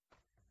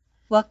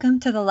Welcome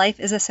to the Life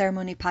is a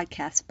Ceremony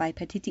podcast by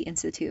Paititi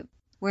Institute.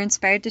 We're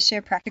inspired to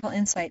share practical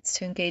insights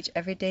to engage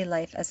everyday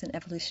life as an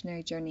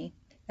evolutionary journey.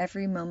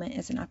 Every moment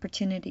is an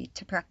opportunity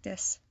to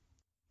practice.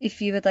 If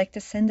you would like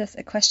to send us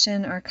a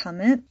question or a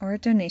comment or a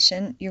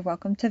donation, you're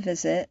welcome to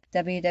visit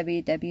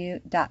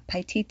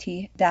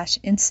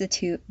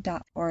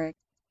www.paititi-institute.org.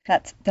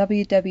 That's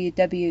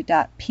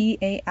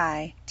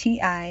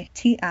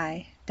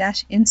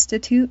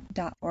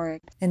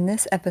www.paititi-institute.org. In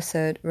this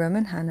episode,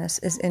 Roman Hannes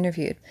is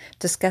interviewed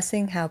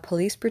discussing how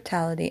police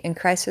brutality and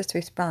crisis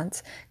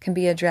response can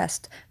be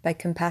addressed by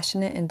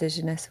compassionate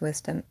indigenous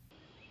wisdom.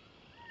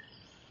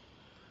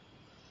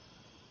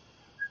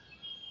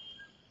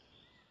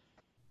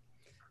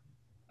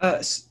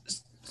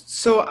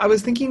 So I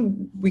was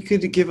thinking we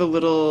could give a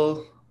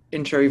little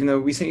intro, even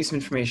though we sent you some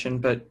information,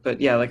 but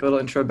yeah, like a little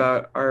intro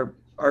about our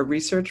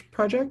research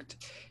project,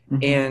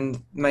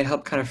 and might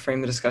help kind of frame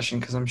the discussion,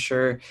 because I'm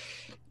sure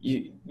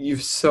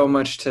you've so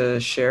much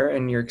to share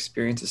and your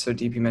experience is so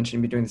deep. You mentioned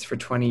you've been doing this for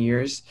 20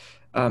 years.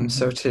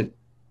 So to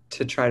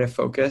try to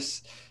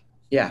focus,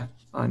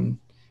 on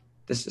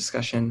this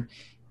discussion,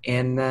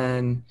 and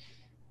then,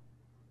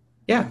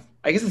 I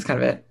guess that's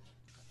kind of it.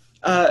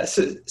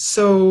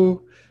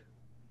 So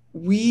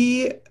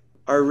we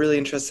are really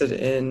interested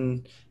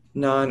in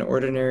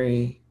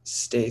non-ordinary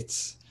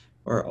states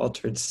or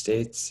altered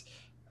states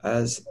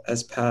as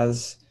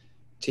paths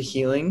to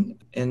healing,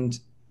 and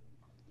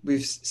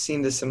we've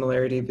seen the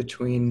similarity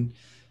between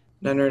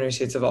non-ordinary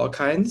states of all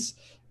kinds,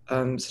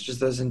 such as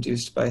those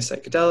induced by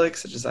psychedelics,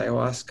 such as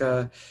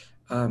ayahuasca,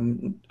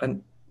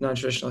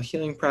 non-traditional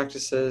healing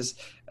practices,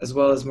 as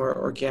well as more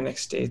organic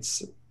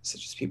states,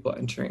 such as people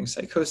entering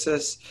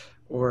psychosis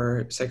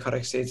or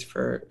psychotic states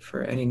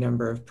for any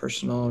number of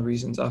personal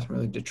reasons, often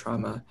related to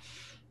trauma.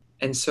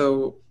 And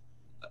so,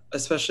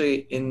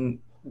 especially in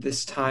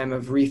this time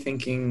of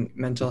rethinking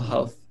mental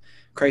health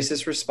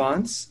crisis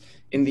response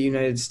in the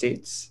United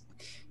States,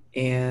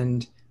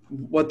 and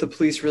what the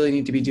police really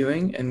need to be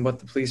doing and what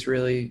the police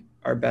really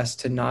are best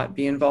to not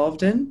be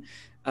involved in,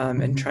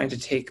 and trying to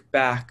take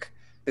back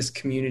this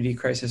community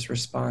crisis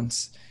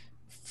response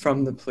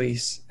from the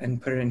police and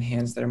put it in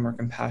hands that are more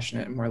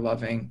compassionate and more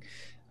loving.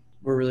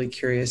 We're really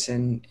curious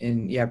in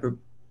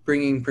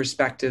bringing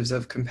perspectives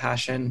of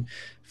compassion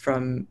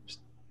from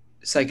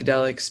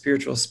psychedelic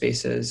spiritual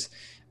spaces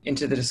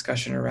into the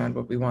discussion around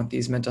what we want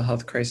these mental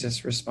health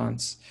crisis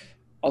response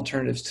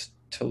alternatives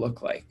to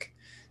look like,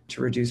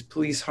 to reduce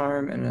police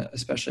harm, and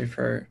especially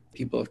for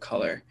people of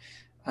color.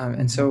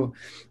 And so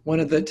one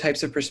of the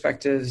types of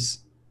perspectives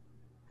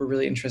we're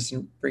really interested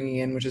in bringing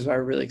in, which is why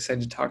we're really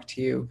excited to talk to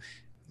you,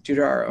 due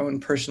to our own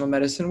personal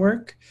medicine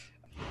work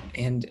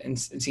and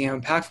seeing how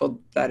impactful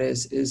that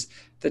is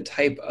the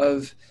type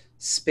of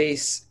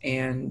space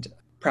and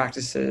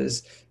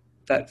practices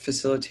that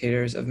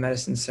facilitators of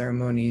medicine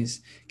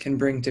ceremonies can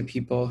bring to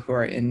people who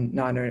are in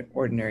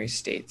non-ordinary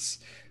states,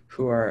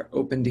 who are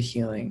open to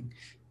healing,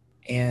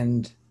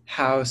 and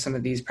how some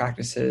of these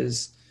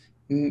practices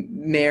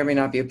may or may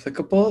not be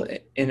applicable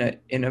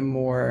in a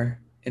more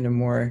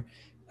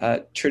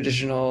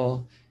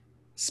traditional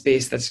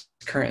space that's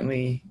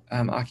currently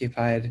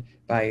occupied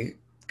by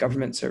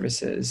government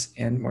services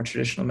and more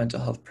traditional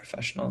mental health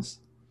professionals.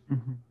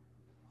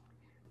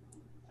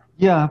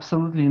 Yeah,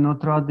 absolutely.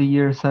 Throughout the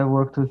years, I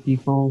worked with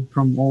people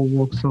from all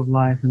walks of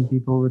life and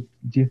people with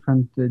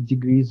different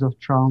degrees of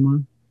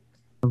trauma.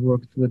 I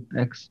worked with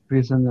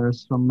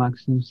ex-prisoners from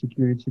maximum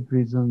security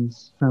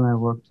prisons, and I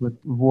worked with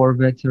war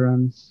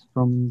veterans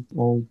from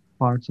all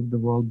parts of the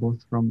world,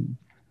 both from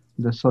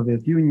the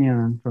Soviet Union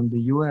and from the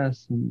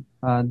US. And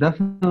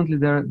definitely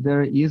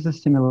there is a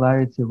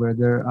similarity where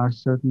there are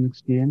certain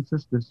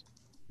experiences, this,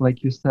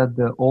 like you said,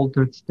 the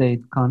altered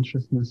state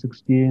consciousness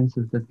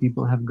experiences that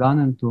people have gone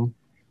into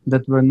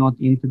that were not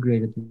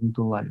integrated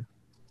into life.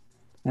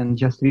 And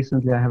just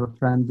recently, I have a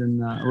friend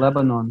in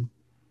Lebanon,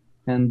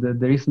 and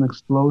there is an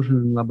explosion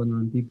in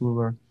Lebanon. People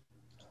were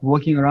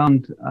walking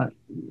around,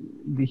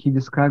 he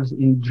describes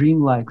in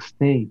dreamlike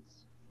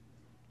states,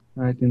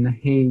 right, in the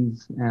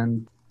haze.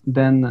 And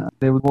then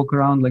they would walk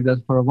around like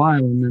that for a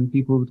while, and then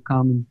people would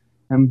come and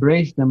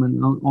embrace them,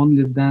 and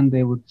only then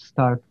they would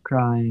start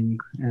crying,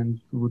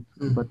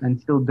 but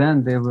until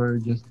then they were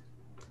just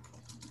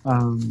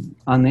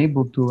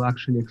unable to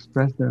actually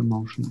express their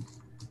emotions.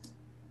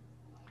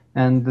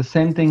 And the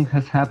same thing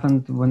has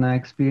happened when I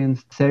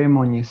experienced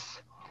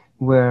ceremonies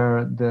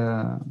where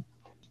the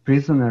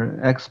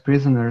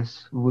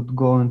ex-prisoners would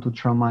go into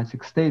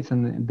traumatic states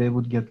and they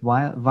would get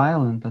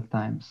violent at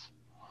times.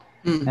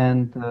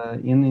 And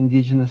in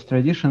indigenous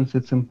traditions,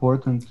 it's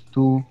important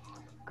to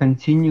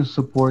continue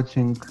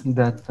supporting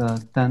that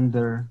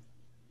tender,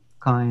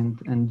 kind,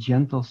 and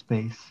gentle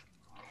space.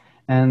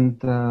 And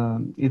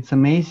it's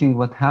amazing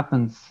what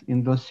happens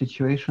in those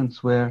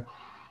situations where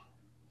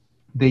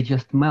they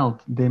just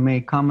melt. They may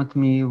come at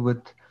me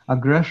with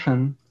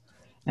aggression,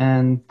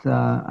 and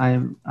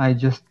I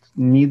just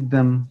meet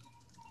them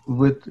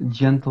with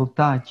gentle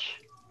touch,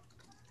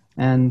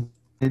 and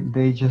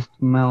they just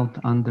melt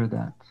under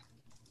that.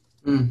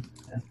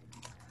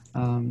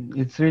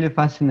 It's really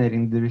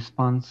fascinating, the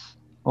response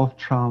of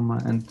trauma,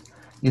 and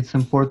it's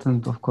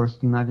important, of course,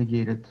 to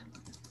navigate it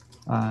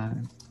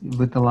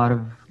with a lot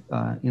of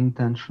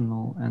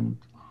intentional and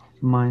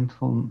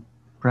mindful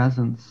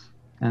presence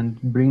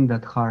and bring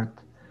that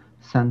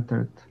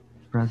heart-centered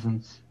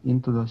presence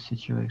into those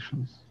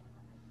situations.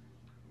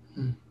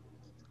 Mm.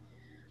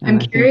 And I'm I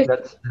think curious.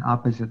 that's the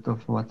opposite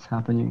of what's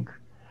happening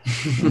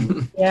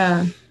in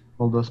Yeah.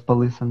 all those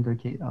police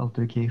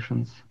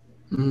altercations.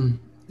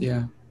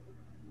 Yeah.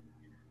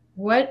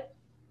 What,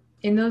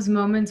 in those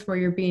moments where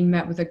you're being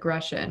met with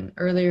aggression,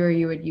 earlier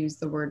you would use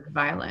the word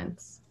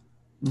violence.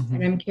 Mm-hmm.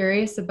 And I'm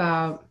curious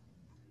about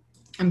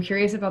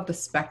the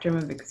spectrum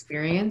of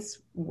experience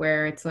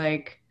where it's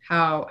like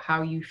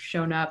how you've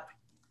shown up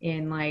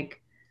in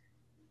like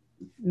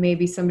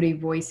maybe somebody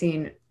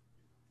voicing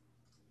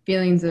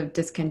feelings of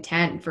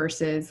discontent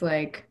versus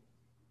like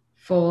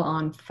full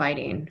on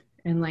fighting,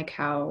 and like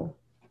how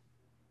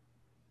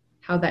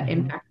that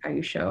impacts how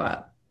you show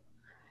up.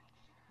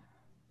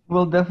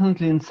 Well,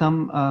 definitely in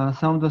some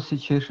of those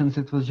situations,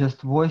 it was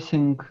just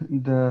voicing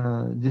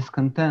the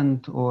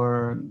discontent,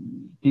 or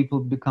people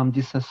become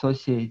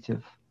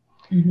disassociative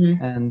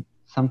and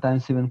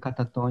sometimes even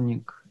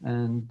catatonic.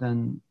 And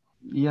then,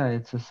 yeah,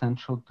 it's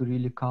essential to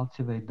really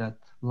cultivate that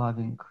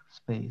loving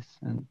space.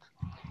 And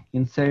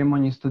in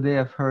ceremonies today,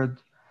 I've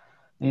heard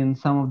in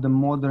some of the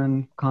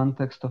modern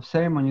context of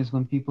ceremonies,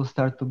 when people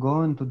start to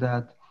go into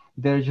that,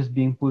 they're just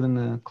being put in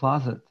a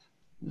closet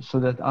so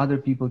that other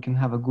people can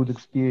have a good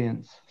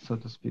experience, so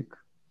to speak.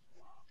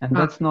 And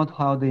that's not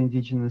how the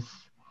indigenous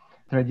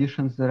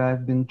traditions that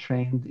I've been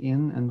trained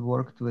in and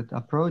worked with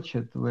approach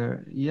it,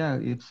 where, yeah,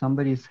 if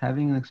somebody is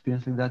having an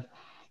experience like that,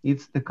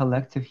 it's the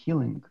collective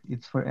healing.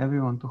 It's for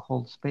everyone to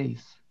hold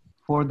space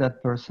for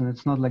that person.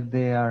 It's not like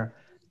they are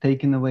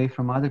taken away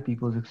from other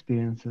people's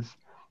experiences.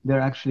 They're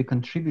actually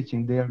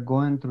contributing. They are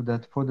going through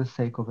that for the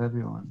sake of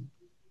everyone.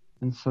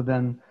 And so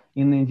then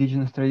in the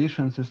indigenous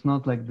traditions, it's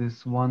not like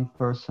this one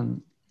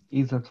person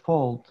is at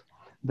fault.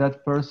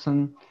 That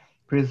person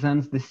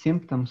presents the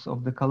symptoms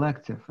of the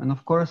collective. And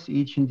of course,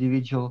 each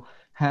individual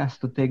has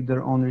to take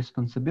their own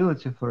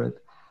responsibility for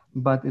it,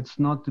 but it's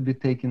not to be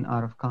taken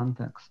out of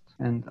context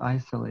and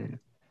isolated.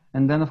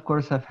 And then, of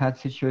course, I've had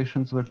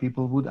situations where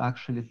people would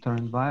actually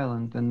turn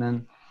violent, and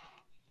then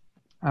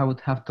I would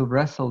have to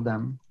wrestle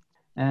them.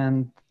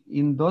 And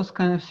in those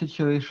kind of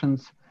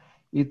situations,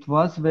 it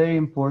was very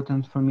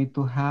important for me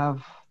to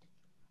have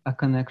a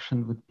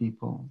connection with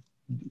people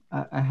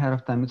ahead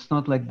of time. It's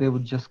not like they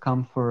would just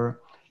come for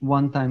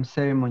one-time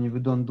ceremony. We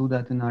don't do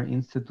that in our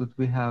institute.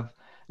 We have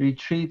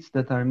retreats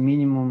that are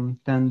minimum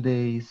 10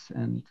 days,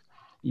 and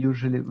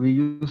usually we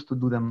used to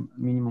do them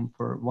minimum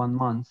for 1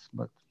 month,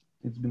 but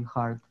it's been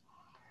hard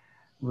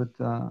with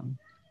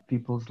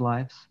people's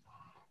lives.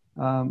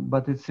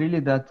 But it's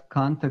really that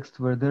context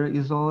where there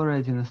is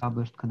already an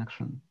established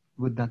connection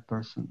with that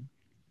person.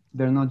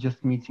 They're not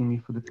just meeting me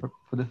for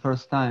the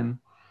first time.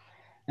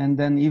 And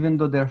then even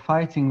though they're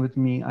fighting with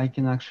me, I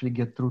can actually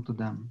get through to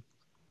them.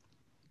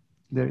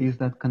 There is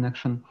that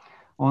connection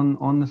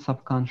on the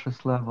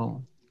subconscious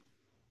level.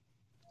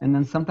 And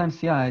then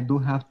sometimes, yeah, I do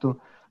have to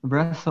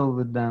wrestle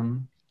with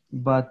them,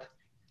 but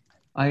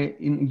I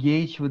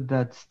engage with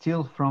that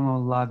still from a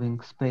loving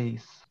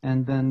space.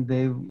 And then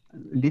they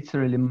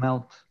literally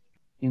melt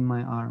in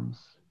my arms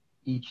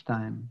each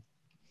time.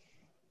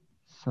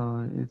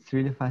 So it's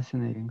really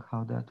fascinating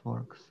how that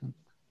works.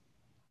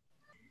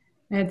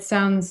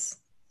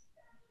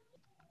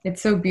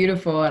 It's so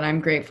beautiful, and I'm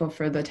grateful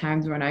for the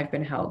times when I've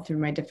been held through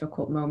my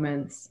difficult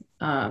moments.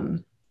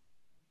 And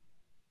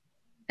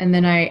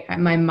then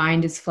my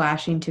mind is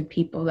flashing to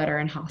people that are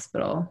in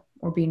hospital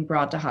or being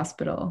brought to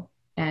hospital,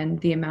 and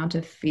the amount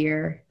of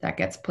fear that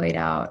gets played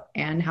out,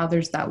 and how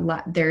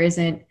there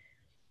isn't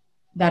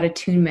that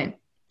attunement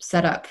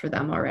set up for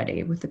them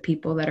already with the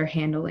people that are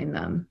handling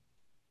them.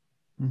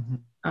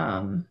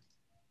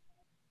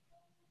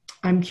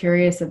 I'm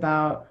curious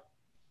about,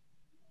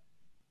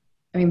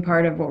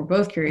 part of what we're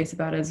both curious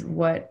about is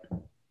what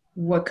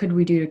could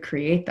we do to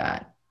create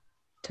that,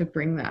 to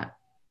bring that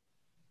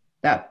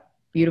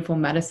beautiful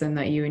medicine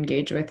that you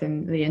engage with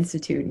in the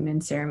Institute and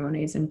in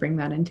ceremonies, and bring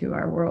that into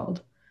our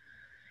world.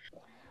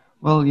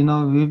 Well,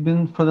 we've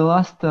been, for the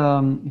last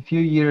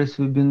few years,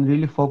 we've been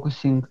really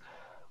focusing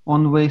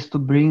on ways to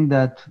bring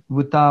that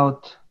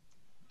without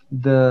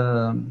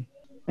the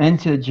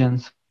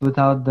entheogens,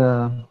 without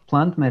the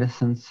plant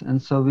medicines.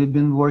 And so we've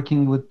been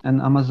working with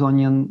an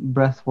Amazonian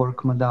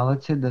breathwork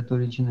modality that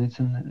originates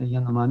in the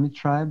Yanomami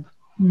tribe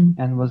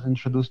and was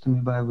introduced to me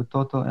by a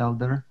Witoto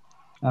elder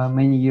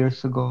many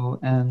years ago,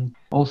 and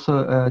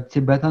also a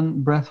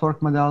Tibetan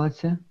breathwork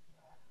modality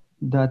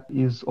that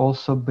is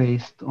also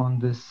based on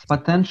this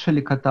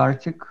potentially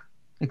cathartic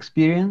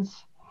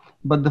experience.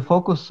 But the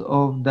focus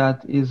of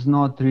that is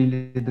not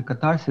really the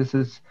catharsis,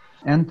 it's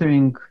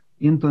entering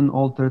into an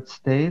altered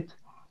state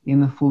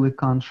in a fully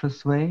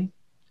conscious way,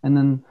 and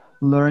then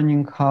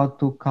learning how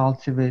to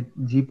cultivate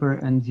deeper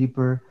and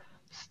deeper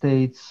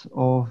states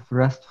of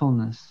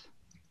restfulness.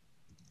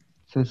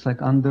 So it's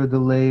like under the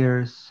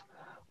layers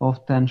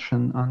of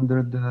tension,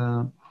 under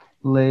the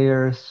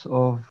layers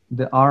of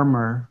the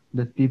armor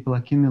that people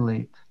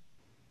accumulate,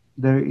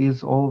 there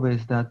is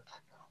always that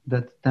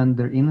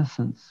tender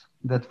innocence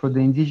that for the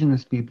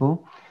indigenous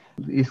people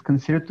is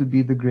considered to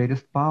be the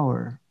greatest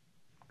power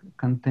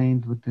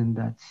contained within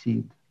that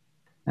seed.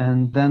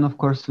 And then, of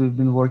course, we've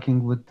been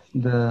working with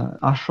the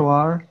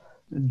Ashoar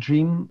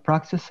dream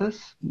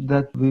practices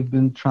that we've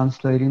been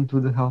translating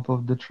through the help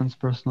of the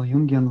transpersonal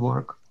Jungian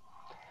work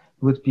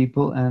with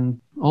people, and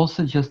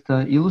also just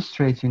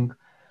illustrating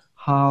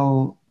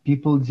how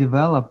people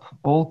develop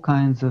all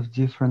kinds of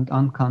different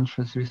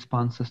unconscious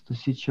responses to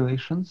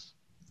situations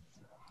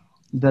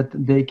that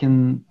they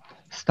can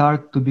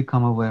start to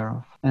become aware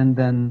of, and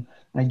then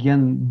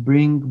again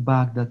bring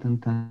back that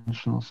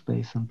intentional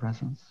space and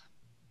presence.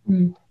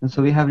 And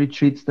so we have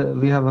retreats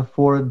we have a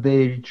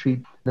 4-day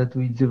retreat that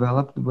we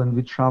developed when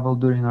we travel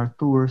during our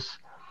tours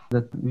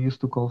that we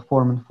used to call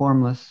Form and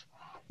Formless.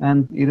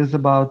 And it is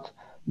about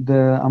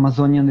the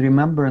Amazonian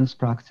remembrance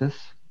practice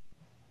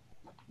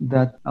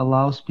that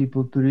allows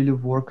people to really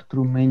work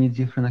through many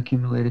different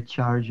accumulated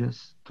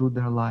charges through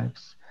their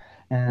lives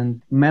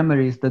and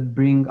memories that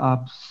bring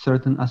up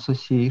certain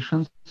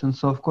associations. And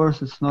so, of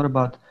course, it's not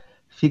about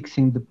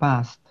fixing the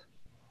past,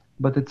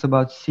 but it's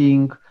about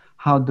seeing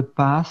how the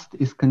past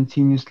is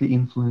continuously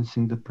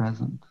influencing the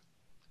present,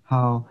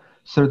 how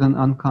certain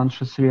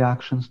unconscious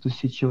reactions to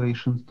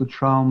situations, to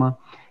trauma,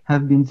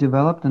 have been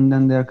developed, and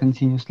then they're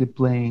continuously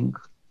playing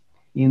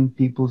in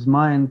people's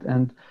mind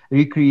and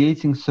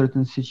recreating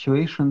certain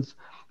situations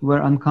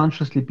where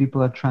unconsciously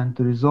people are trying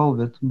to resolve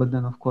it, but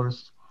then, of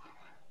course,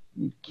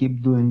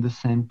 keep doing the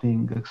same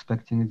thing,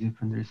 expecting a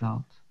different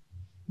result.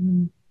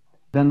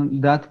 Then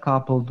that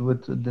coupled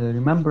with the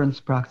remembrance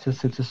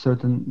practice, it's a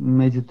certain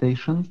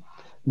meditation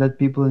that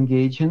people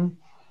engage in,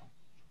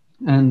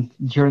 and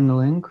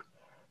journaling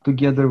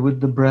together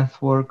with the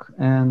breath work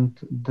and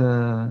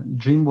the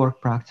dream work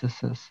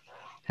practices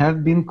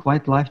have been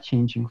quite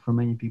life-changing for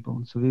many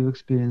people. So we've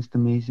experienced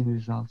amazing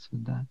results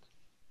with that.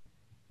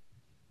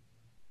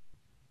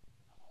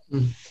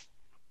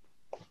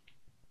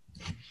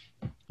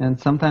 And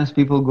sometimes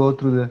people go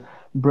through the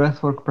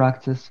breathwork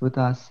practice with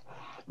us.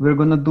 We're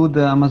going to do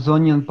the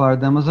Amazonian part.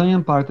 The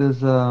Amazonian part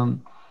is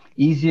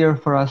easier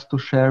for us to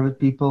share with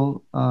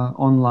people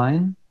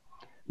online.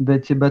 The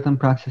Tibetan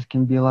practice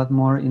can be a lot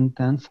more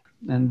intense,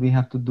 and we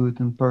have to do it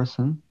in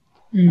person.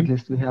 At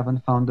least we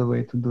haven't found a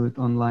way to do it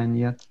online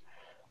yet.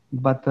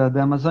 But the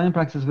Amazonian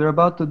practice, we're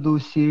about to do a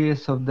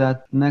series of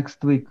that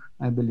next week,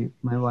 I believe.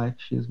 My wife,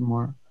 she's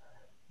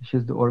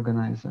the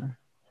organizer.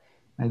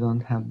 I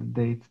don't have the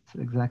dates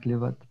exactly,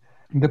 but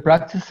the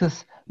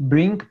practices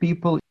bring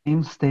people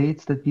in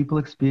states that people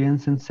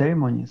experience in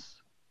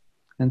ceremonies.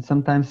 And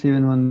sometimes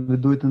even when we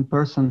do it in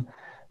person,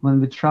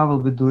 when we travel,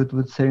 we do it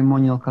with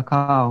ceremonial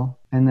cacao.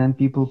 And then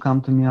people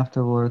come to me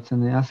afterwards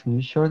and they ask me,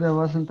 "You sure there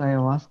wasn't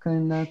ayahuasca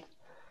in that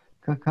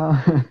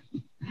cacao?"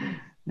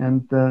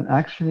 And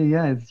actually,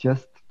 yeah, it's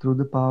just through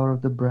the power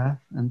of the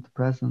breath and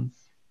presence.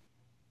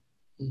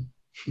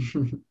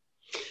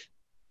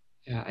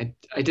 Yeah,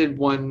 I did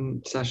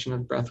one session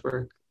of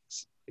breathwork,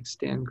 like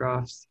Stan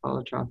Groff's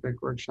holotropic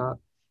workshop,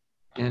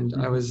 and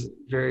I was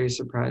very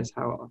surprised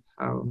how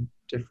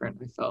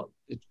different I felt.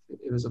 It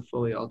was a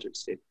fully altered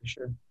state for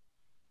sure.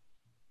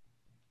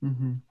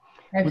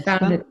 I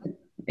found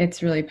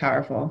it's really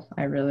powerful.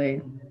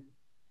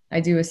 I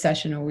do a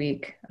session a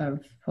week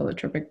of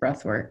holotropic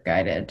breathwork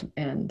guided,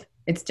 and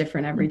it's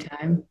different every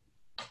time.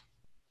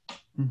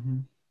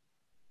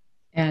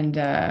 And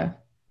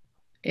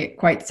it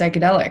quite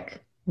psychedelic,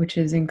 which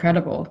is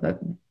incredible.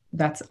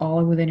 That's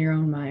all within your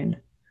own mind.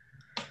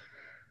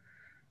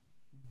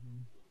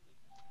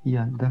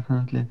 Yeah,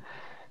 definitely.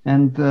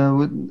 And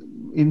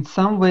in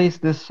some ways,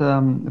 this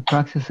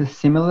practice is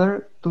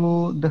similar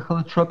to the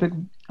holotropic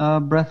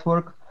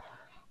breathwork,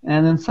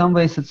 and in some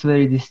ways, it's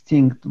very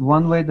distinct.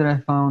 One way that I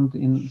found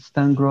in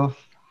Stan Grof,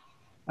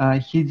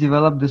 he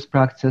developed this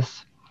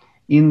practice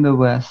in the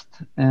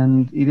West,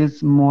 and it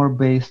is more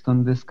based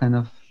on this kind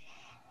of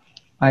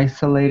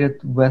isolated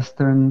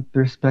Western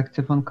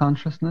perspective on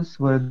consciousness,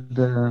 where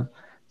the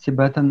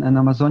Tibetan and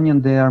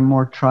Amazonian, they are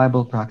more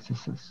tribal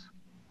practices.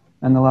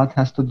 And a lot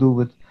has to do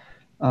with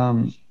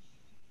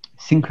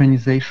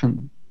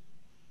synchronization.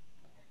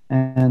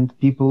 And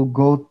people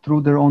go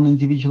through their own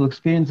individual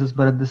experiences,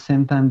 but at the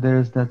same time, there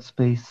is that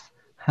space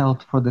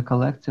held for the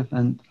collective.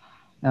 And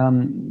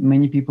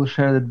many people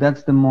share that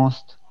that's the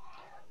most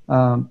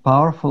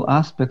powerful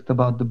aspect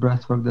about the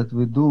breathwork that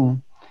we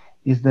do,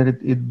 is that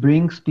it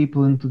brings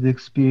people into the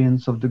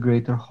experience of the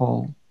greater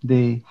whole.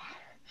 They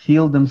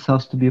feel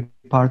themselves to be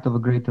part of a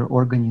greater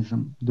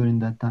organism during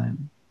that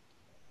time.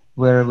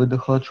 Where with the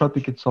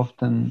holotropic, it's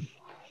often,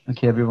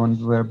 okay, everyone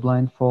wear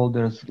blindfold,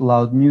 there's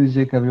loud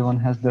music, everyone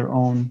has their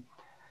own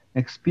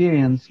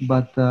experience,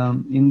 but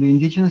in the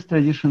indigenous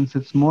traditions,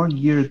 it's more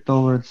geared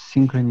towards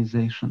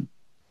synchronization.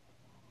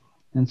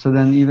 And so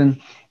then even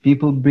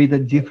people breathe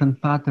at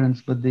different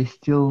patterns, but they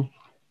still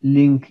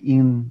link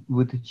in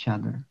with each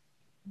other.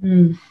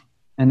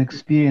 an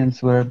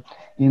experience where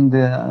in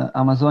the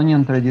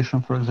Amazonian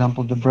tradition, for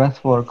example, the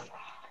breath work,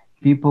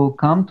 people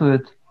come to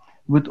it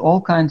with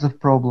all kinds of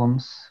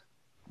problems,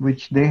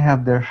 which they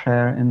have their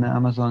share in the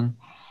Amazon,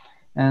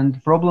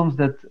 and problems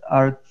that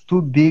are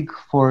too big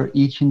for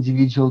each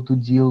individual to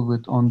deal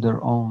with on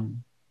their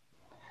own.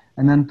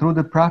 And then through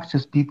the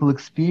practice, people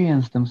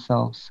experience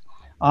themselves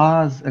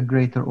as a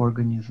greater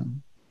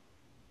organism.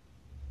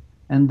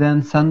 And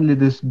then suddenly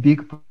this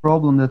big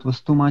problem that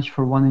was too much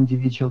for one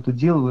individual to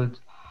deal with,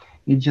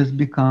 it just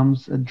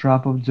becomes a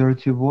drop of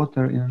dirty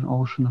water in an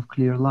ocean of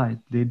clear light.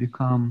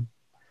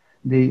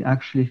 They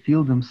actually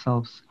feel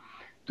themselves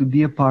to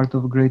be a part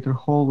of a greater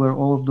whole where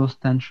all of those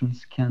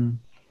tensions can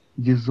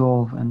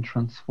dissolve and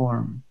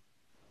transform.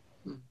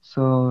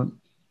 So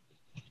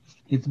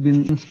it's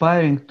been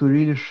inspiring to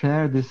really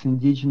share this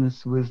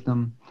indigenous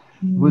wisdom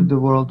with the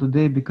world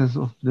today because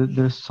of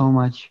there's so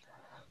much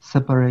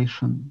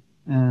separation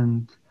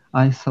and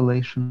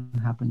isolation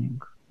happening,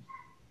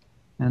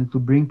 and to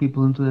bring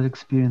people into that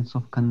experience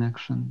of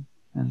connection.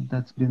 And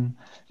that's been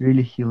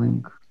really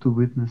healing to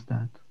witness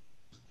that.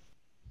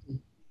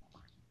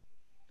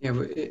 Yeah,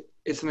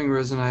 it's something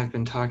Rose and I have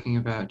been talking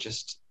about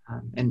just,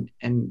 and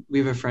we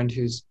have a friend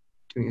who's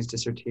doing his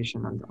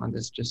dissertation on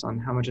this, just on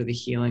how much of the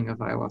healing of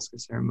ayahuasca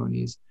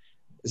ceremonies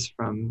is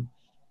from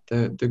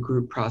the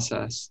group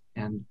process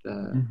and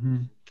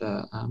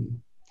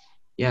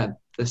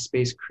the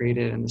space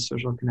created and the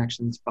social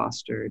connections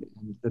fostered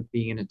and the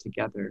being in it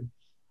together,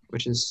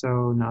 which is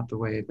so not the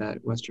way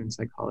that Western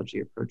psychology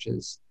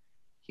approaches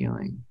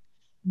healing.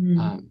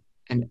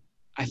 And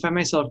I find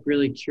myself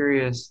really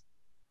curious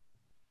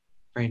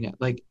right now,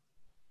 like,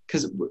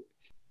 because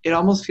it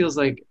almost feels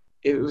like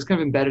it was kind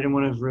of embedded in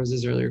one of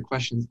Rose's earlier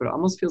questions, but it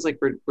almost feels like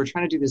we're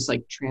trying to do this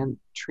like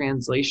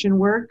translation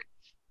work,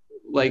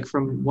 like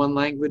from one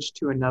language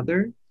to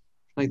another,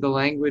 like the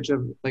language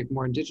of like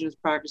more indigenous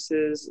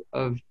practices,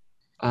 of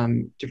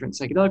different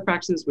psychedelic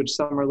practices, which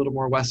some are a little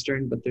more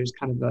Western, but there's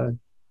kind of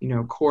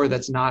a core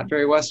that's not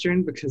very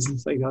Western, because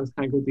it's like those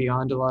kind of go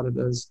beyond a lot of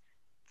those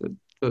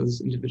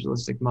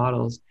individualistic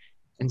models.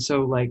 And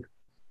so like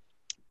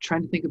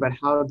trying to think about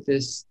how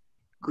this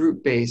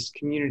group-based,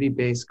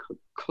 community-based,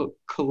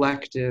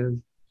 collective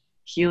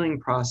healing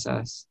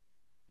process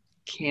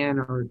can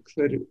or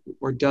could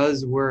or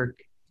does work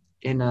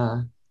in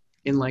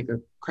like a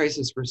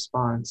crisis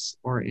response,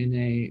 or in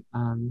a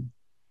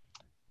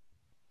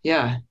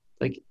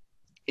like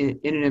in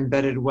an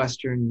embedded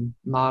Western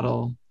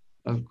model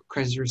of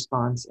crisis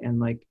response and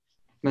like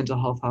mental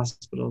health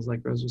hospitals,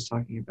 like Rose was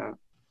talking about.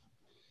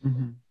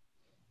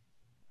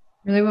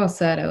 Really well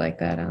said. I like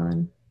that,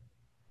 Alan.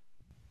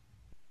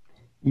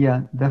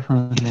 Yeah,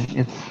 definitely.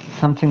 It's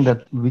something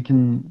that we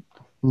can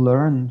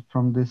learn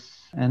from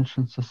these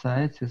ancient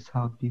societies,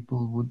 how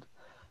people would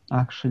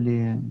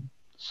actually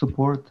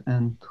support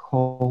and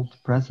hold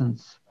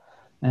presence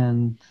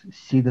and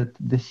see that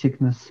the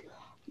sickness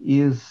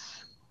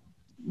is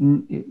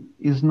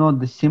not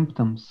the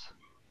symptoms,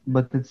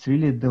 but it's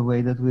really the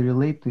way that we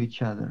relate to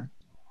each other.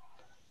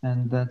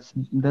 And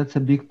that's a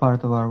big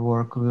part of our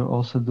work. We're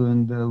also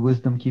doing the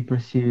Wisdom Keeper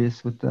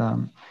series with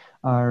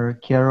our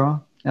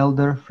Quero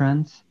elder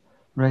friends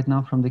right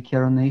now from the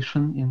Quero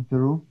Nation in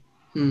Peru.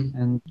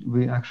 And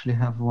we actually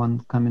have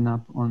one coming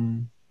up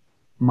on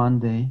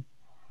Monday.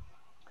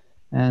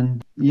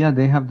 And yeah,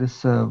 they have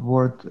this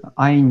word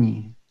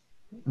Aini,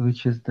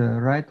 which is the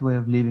right way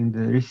of living,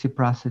 the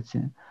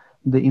reciprocity,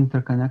 the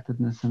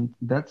interconnectedness. And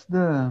that's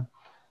the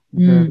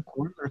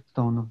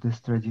cornerstone of these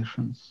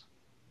traditions.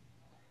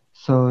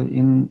 So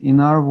in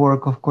our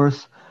work, of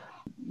course,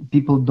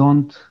 people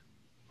don't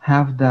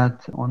have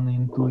that on the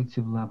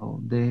intuitive level.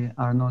 They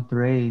are not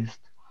raised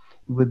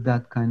with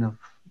that kind of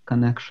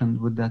connection,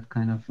 with that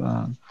kind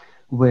of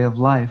way of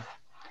life.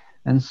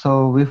 And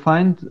so we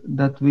find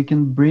that we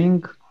can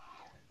bring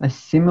a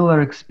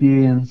similar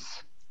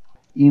experience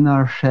in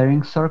our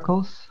sharing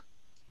circles,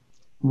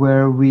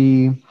 where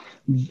we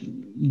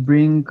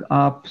bring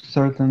up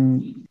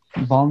certain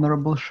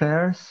vulnerable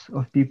shares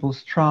of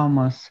people's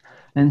traumas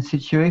and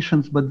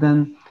situations, but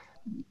then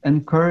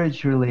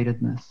encourage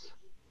relatedness,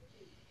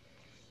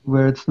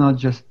 where it's not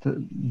just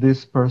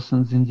this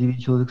person's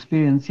individual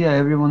experience. Yeah,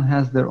 everyone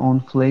has their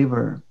own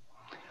flavor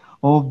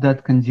of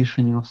that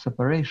conditioning of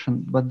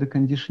separation, but the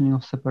conditioning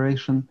of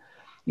separation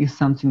is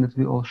something that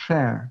we all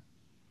share.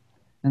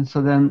 And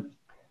so then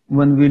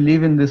when we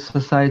live in this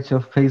society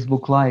of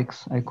Facebook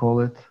likes, I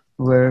call it,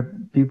 where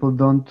people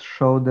don't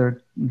show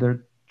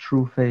their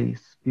true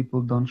face,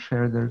 people don't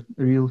share their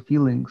real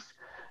feelings,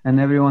 and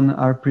everyone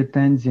are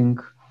pretending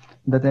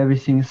that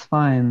everything is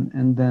fine,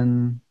 and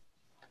then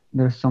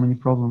there's so many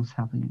problems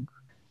happening.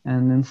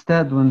 And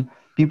instead, when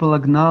people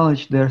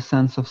acknowledge their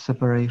sense of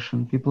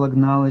separation, people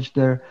acknowledge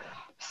their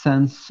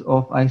sense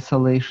of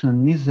isolation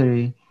and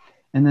misery,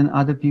 and then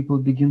other people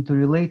begin to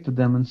relate to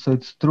them. And so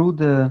it's through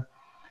the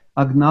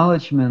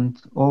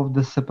acknowledgement of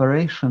the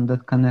separation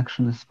that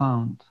connection is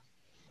found.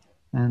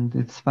 And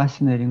it's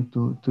fascinating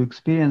to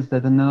experience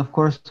that. And then, of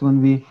course,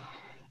 when we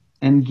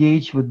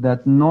engage with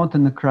that, not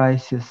in a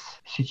crisis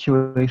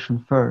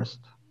situation first,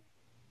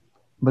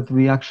 but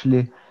we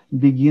actually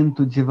begin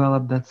to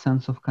develop that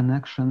sense of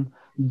connection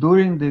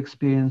during the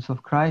experience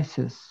of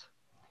crisis.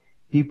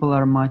 People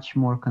are much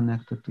more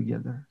connected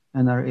together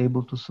and are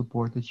able to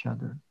support each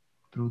other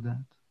through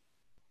that.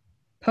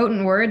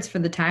 Potent words for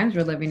the times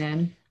we're living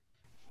in.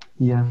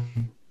 Yeah.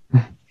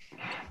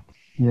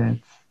 Yeah,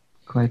 it's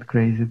quite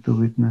crazy to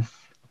witness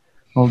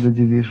all the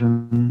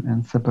division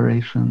and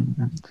separation,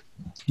 and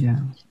yeah.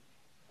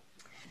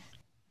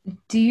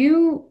 Do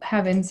you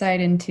have insight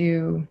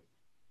into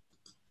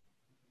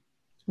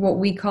what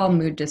we call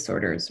mood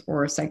disorders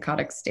or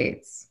psychotic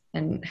states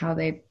and how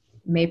they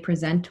may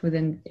present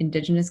within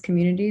Indigenous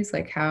communities,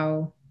 like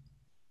how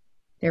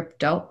they're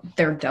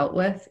dealt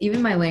with?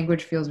 Even my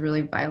language feels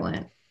really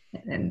violent,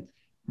 and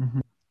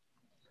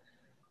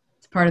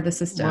it's part of the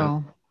system.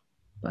 Well,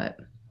 but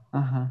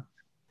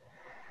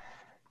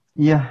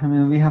yeah, I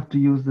mean, we have to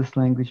use this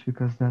language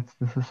because that's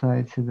the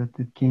society that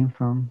it came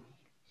from.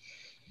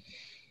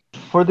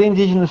 For the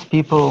Indigenous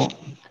people,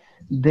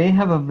 they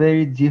have a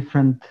very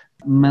different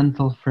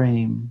mental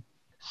frame.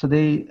 So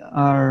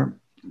they're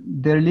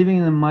living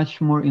in a much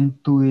more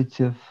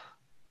intuitive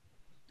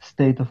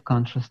state of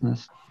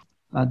consciousness.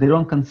 They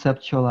don't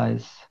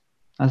conceptualize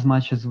as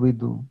much as we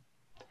do.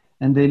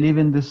 And they live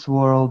in this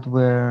world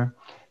where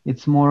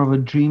it's more of a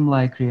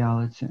dreamlike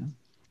reality,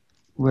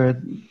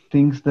 where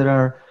things that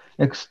are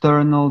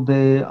external,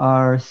 they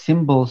are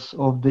symbols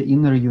of the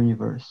inner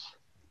universe,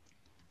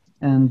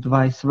 and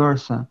vice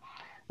versa.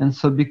 And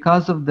so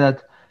because of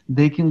that,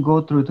 they can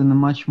go through it in a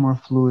much more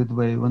fluid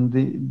way. When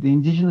the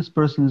Indigenous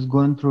person is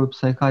going through a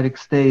psychotic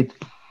state,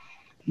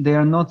 they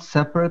are not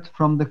separate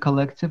from the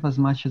collective as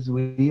much as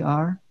we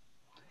are.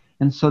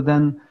 And so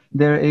then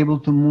they're able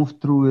to move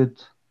through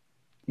it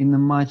in a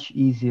much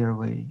easier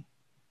way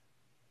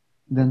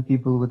than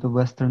people with a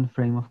Western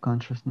frame of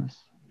consciousness.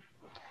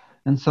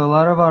 And so a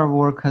lot of our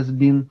work has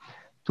been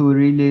to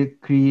really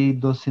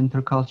create those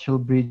intercultural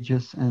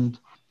bridges and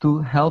to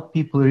help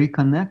people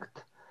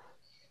reconnect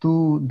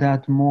to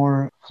that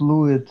more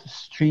fluid,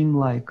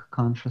 stream-like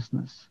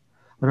consciousness,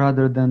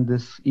 rather than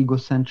this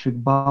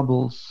egocentric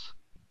bubbles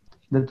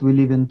that we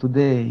live in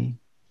today.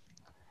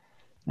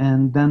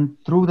 And then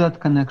through that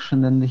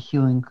connection, then the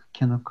healing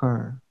can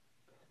occur.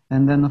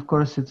 And then, of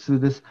course, it's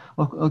this,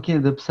 okay,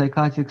 the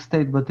psychotic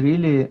state, but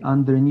really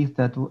underneath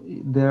that,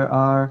 there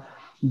are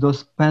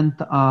those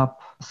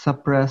pent-up,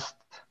 suppressed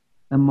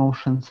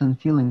emotions and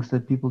feelings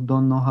that people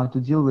don't know how to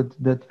deal with,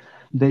 that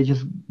they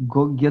just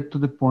get to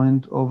the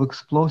point of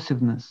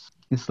explosiveness.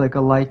 It's like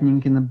a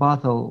lightning in a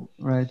bottle,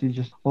 right? You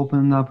just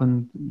open it up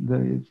and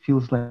it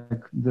feels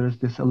like there's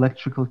this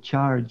electrical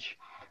charge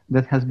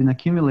that has been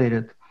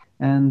accumulated.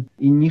 And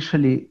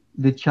initially,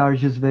 the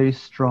charge is very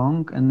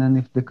strong, and then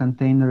if the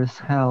container is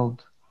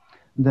held,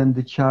 then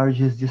the charge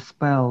is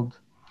dispelled,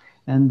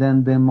 and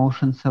then the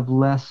emotions have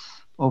less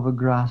of a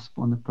grasp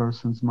on a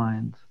person's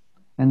mind.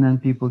 And then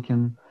people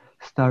can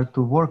start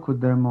to work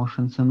with their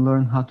emotions and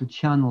learn how to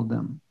channel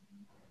them.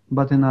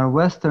 But in our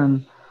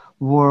Western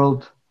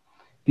world,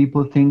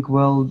 people think,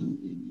 well,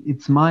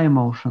 it's my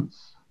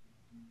emotions.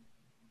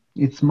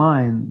 It's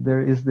mine.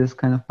 There is this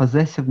kind of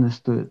possessiveness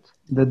to it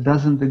that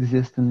doesn't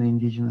exist in the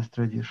Indigenous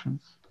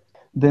traditions.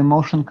 The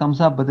emotion comes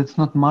up, but it's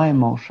not my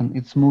emotion.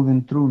 It's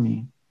moving through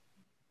me.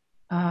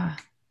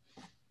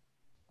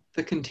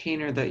 The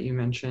container that you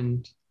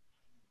mentioned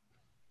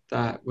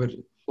that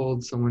would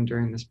hold someone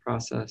during this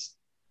process,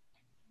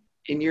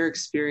 in your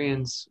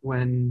experience,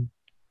 when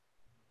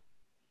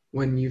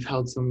you've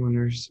held someone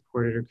or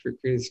supported or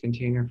created this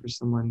container for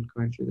someone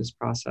going through this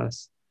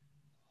process,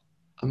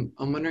 I'm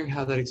wondering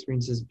how that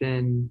experience has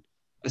been,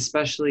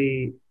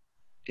 especially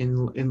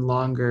in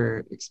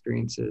longer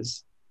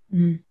experiences.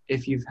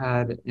 If you've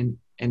had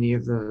any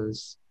of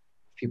those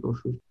people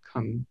who've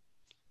come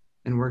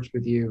and worked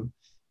with you,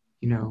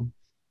 you know,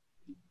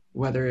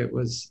 whether it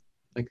was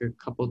like a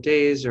couple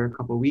days or a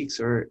couple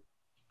weeks or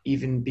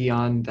even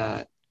beyond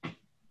that,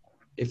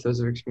 if those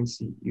are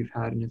experiences you've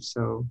had, and if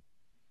so,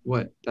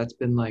 what that's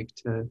been like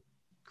to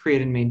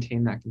create and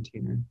maintain that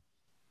container.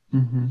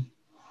 Mm-hmm.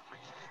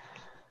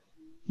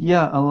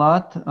 Yeah, a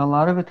lot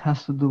of it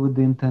has to do with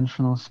the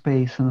intentional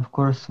space. And of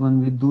course,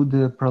 when we do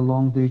the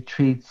prolonged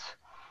retreats,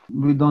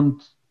 we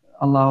don't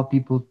allow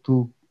people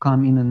to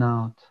come in and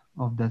out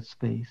of that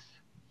space.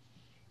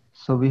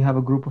 So we have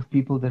a group of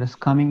people that is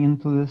coming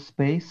into the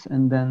space,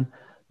 and then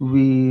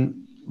we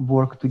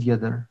work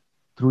together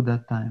through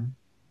that time.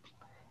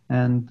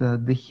 And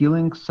the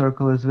healing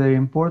circle is very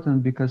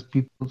important because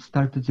people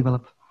start to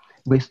develop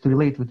ways to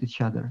relate with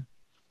each other.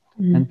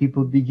 And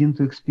people begin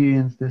to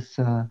experience this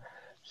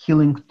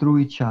healing through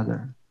each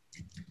other,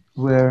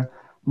 where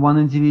one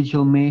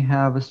individual may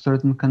have a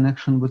certain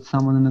connection with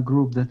someone in a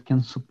group that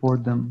can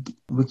support them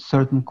with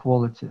certain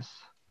qualities,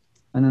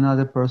 and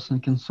another person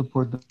can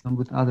support them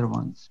with other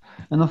ones.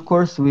 And of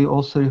course, we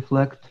also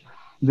reflect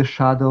the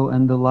shadow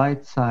and the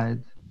light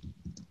side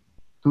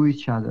to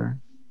each other.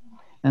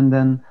 And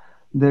then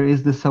there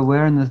is this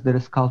awareness that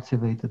is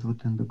cultivated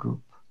within the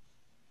group.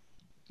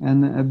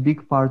 And a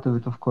big part of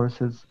it, of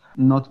course, is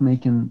not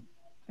making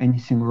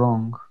anything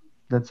wrong.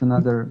 That's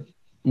another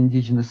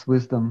indigenous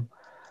wisdom,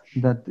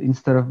 that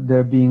instead of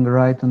there being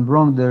right and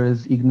wrong, there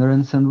is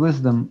ignorance and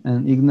wisdom.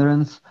 And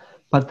ignorance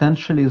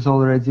potentially is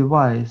already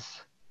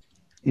wise.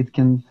 It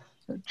can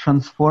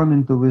transform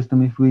into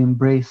wisdom if we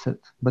embrace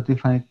it. But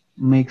if I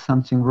make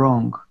something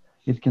wrong,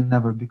 it can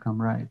never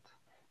become right.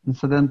 And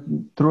so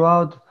then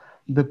throughout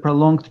the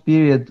prolonged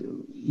period,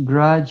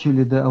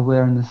 gradually the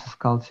awareness is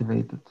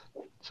cultivated.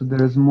 So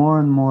there is more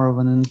and more of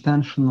an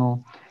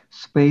intentional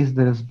space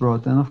that is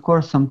brought. And of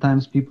course,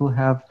 sometimes people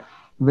have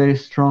very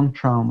strong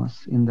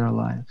traumas in their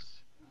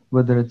lives,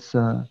 whether it's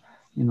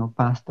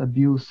past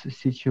abuse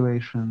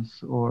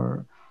situations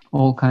or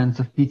all kinds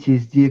of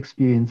PTSD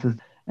experiences.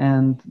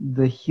 And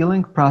the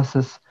healing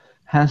process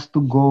has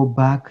to go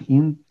back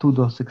into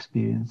those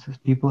experiences.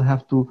 People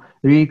have to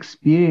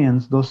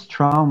re-experience those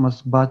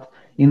traumas, but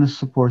in a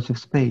supportive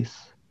space,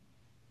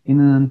 in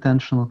an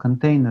intentional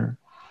container.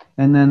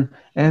 And then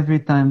every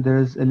time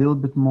there's a little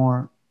bit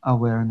more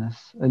awareness,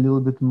 a little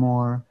bit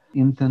more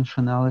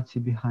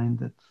intentionality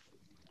behind it,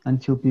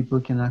 until people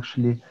can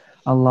actually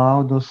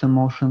allow those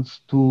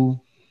emotions to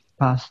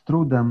pass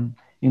through them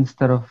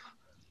instead of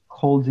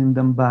holding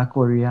them back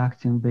or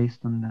reacting based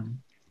on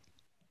them.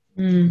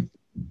 Mm.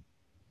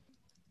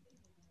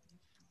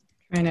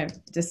 Trying to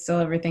distill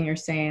everything you're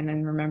saying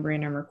and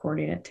remembering and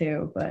recording it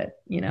too,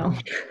 but Yeah,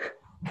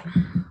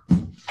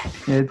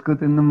 it's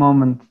good in the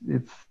moment.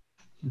 It's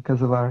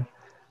because of our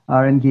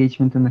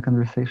engagement in the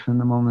conversation in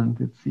the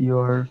moment. It's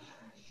your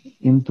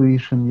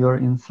intuition, your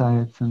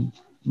insights, and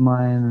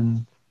mine,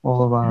 and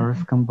all of ours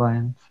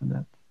combined.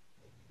 So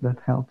that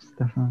helps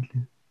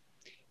definitely.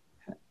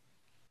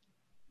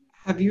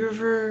 Have you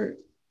ever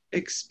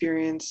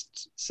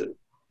experienced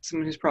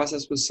someone whose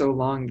process was so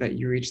long that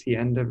you reached the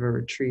end of a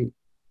retreat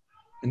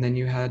and then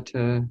you had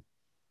to,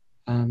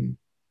 and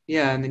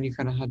then you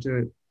kind of had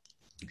to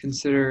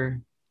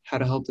consider how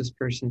to help this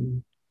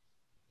person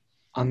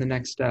on the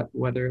next step,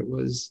 whether it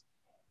was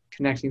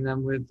connecting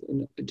them with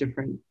a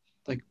different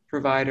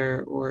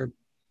provider or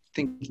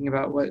thinking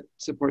about what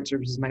support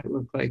services might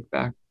look like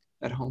back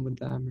at home with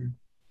them?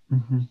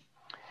 Mm-hmm.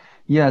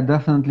 Yeah,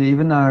 definitely.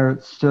 Even our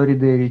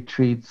 30-day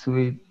retreats,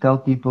 we tell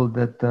people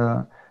that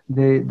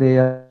they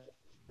are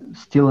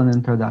still an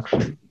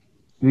introduction.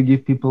 We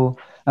give people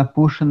a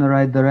push in the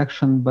right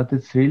direction, but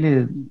it's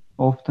really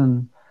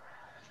often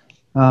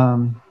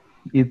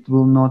it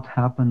will not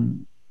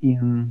happen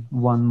in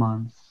 1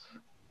 month,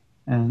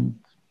 and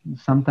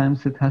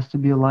sometimes it has to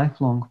be a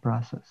lifelong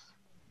process.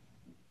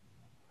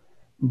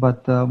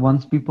 But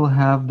once people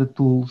have the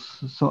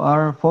tools, so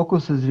our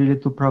focus is really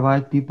to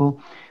provide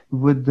people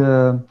with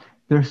the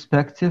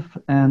perspective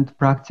and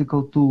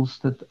practical tools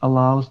that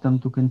allows them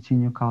to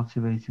continue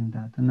cultivating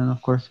that. And then of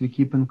course we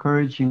keep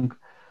encouraging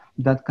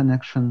that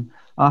connection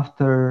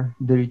after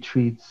the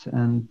retreats,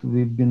 and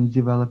we've been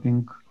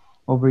developing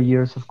over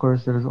years. Of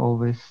course there's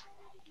always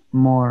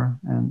more,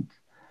 and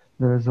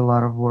there is a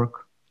lot of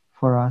work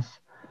for us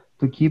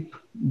to keep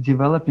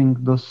developing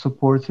those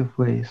supportive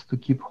ways to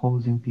keep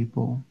holding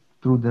people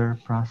through their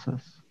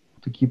process,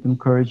 to keep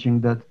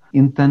encouraging that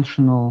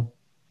intentional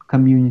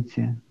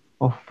community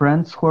of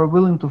friends who are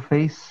willing to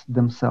face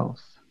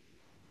themselves.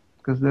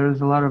 Because there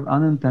is a lot of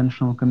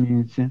unintentional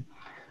community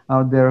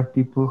out there of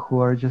people who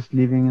are just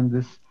living in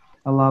this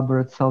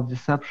elaborate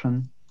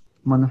self-deception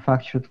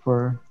manufactured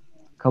for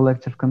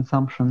collective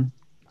consumption.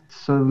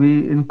 So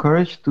we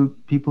encourage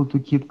people to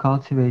keep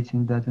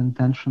cultivating that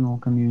intentional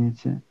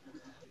community,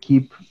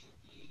 keep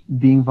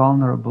being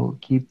vulnerable,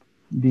 keep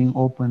being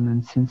open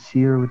and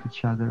sincere with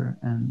each other,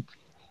 and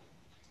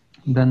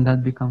then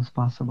that becomes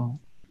possible.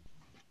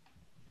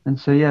 And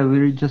so yeah,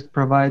 we just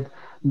provide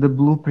the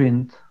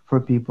blueprint for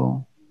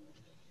people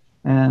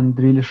and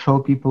really show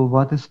people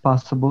what is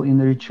possible in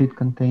the retreat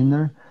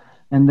container.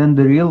 And then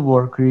the real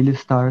work really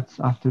starts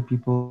after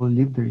people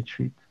leave the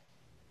retreat.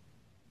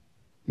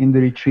 In the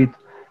retreat,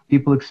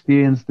 people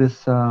experience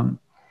this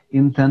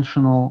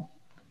intentional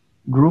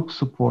group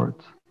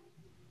support,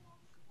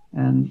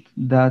 and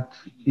that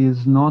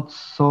is not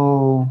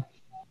so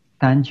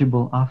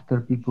tangible after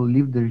people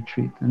leave the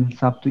retreat, and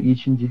it's up to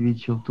each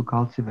individual to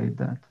cultivate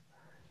that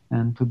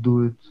and to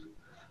do it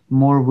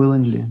more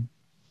willingly.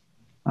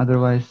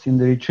 Otherwise, in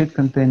the retreat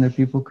container,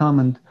 people come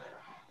and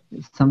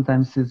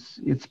sometimes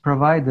it's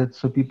provided,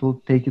 so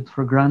people take it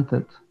for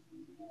granted.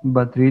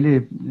 But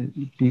really,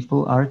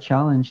 people are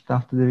challenged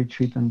after the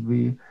retreat, and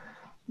we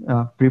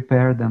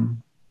prepare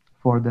them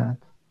for that.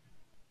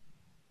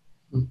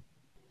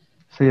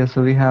 So yeah,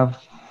 so we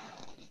have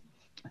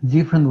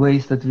different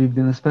ways that we've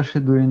been,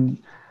 especially during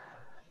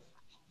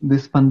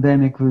this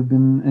pandemic, we've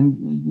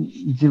been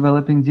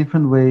developing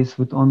different ways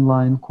with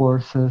online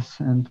courses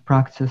and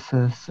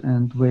practices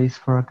and ways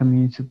for our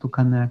community to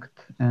connect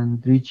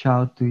and reach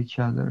out to each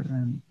other.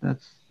 And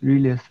that's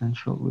really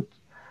essential with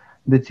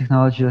the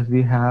technology that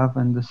we have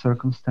and the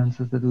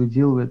circumstances that we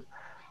deal with,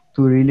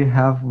 to really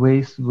have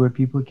ways where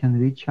people can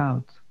reach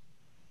out.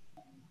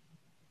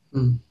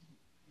 Mm.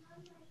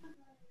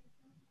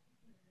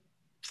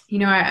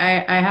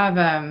 I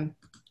have,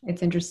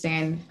 it's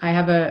interesting. I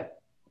have a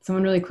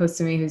someone really close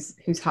to me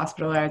who's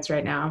hospitalized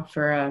right now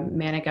for a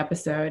manic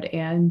episode.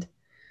 And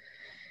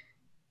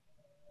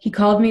he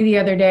called me the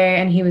other day,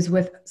 and he was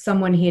with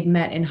someone he had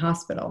met in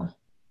hospital.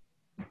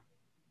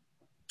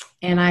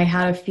 And I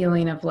had a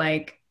feeling of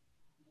like,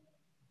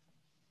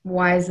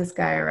 why is this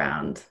guy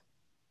around?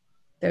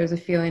 There was a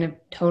feeling of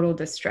total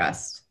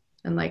distrust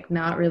and like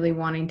not really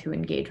wanting to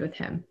engage with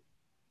him.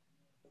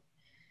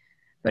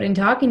 But in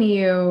talking to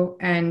you,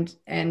 and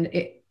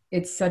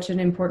it's such an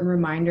important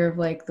reminder of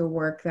like the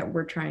work that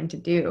we're trying to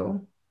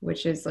do,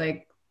 which is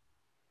like,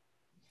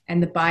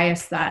 and the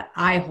bias that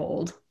I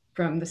hold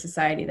from the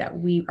society that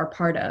we are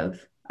part of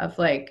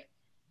like,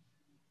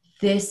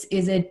 this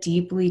is a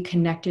deeply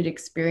connected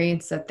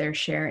experience that they're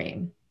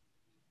sharing.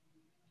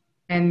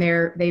 And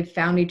they've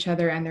found each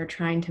other and they're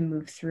trying to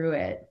move through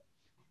it.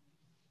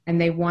 And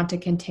they want to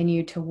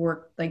continue to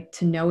work, like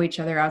to know each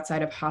other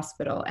outside of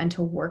hospital and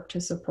to work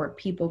to support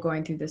people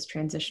going through this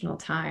transitional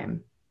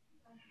time,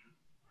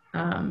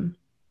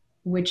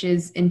 which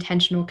is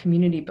intentional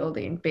community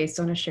building based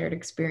on a shared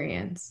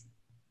experience.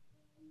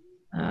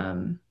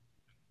 And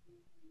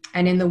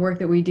in the work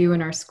that we do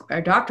in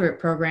our doctorate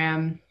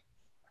program,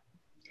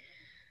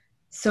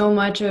 so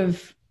much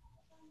of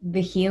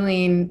the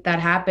healing that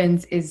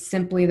happens is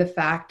simply the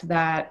fact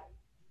that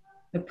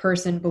the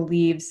person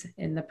believes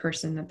in the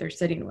person that they're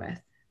sitting with.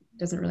 It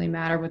doesn't really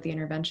matter what the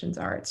interventions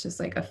are. It's just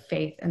like a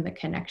faith and the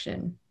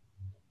connection.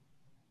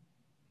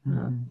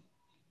 Mm-hmm.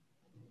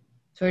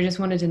 So I just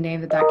wanted to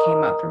name that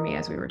came up for me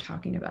as we were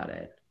talking about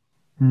it.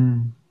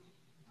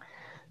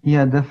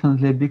 Yeah,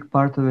 definitely a big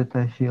part of it,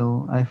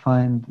 I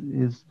find,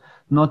 is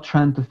not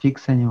trying to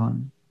fix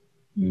anyone.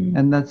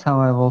 And that's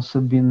how I've also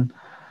been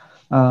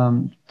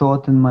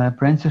taught in my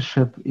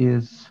apprenticeship,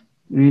 is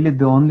really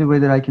the only way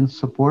that I can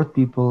support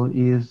people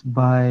is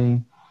by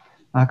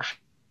actually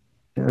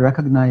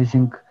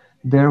recognizing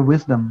their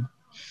wisdom,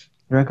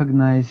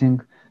 recognizing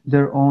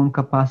their own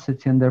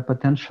capacity and their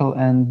potential,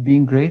 and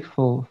being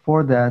grateful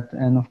for that.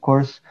 And of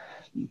course,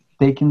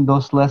 taking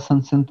those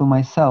lessons into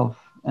myself.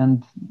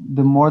 And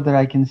the more that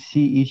I can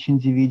see each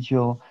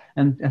individual,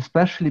 and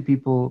especially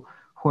people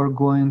who are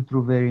going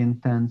through very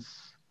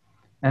intense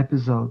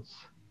episodes,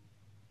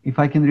 if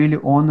I can really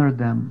honor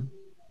them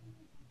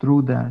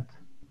through that,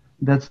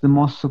 that's the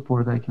most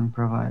support I can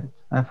provide.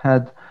 I've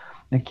had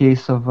a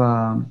case of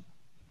a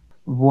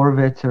war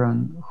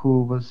veteran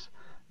who was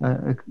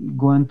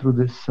going through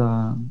this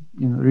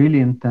really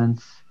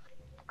intense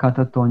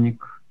catatonic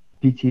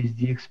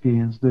PTSD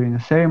experience during a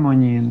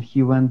ceremony, and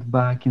he went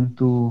back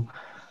into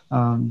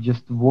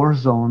just war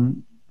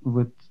zone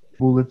with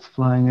bullets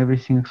flying,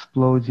 everything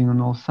exploding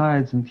on all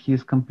sides, and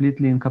he's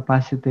completely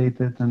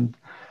incapacitated and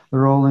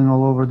rolling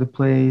all over the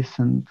place.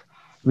 And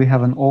we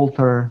have an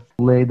altar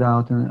laid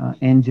out in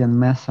Indian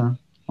mesa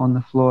on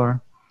the floor,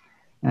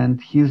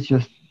 and he's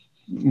just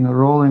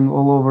rolling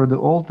all over the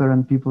altar,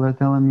 and people are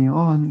telling me,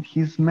 oh, and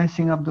he's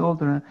messing up the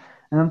altar,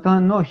 and I'm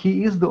telling, no,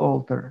 he is the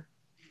altar.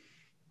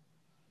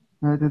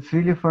 Right? It's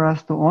really for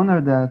us to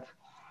honor that.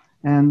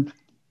 And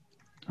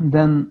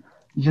then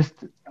just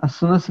as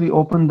soon as we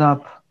opened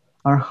up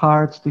our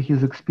hearts to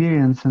his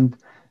experience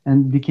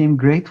and became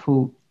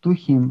grateful to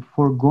him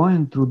for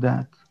going through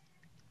that,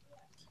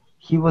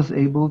 he was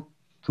able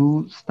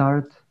to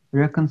start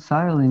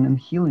reconciling and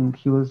healing.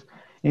 He was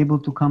able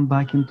to come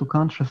back into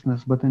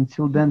consciousness, but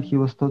until then he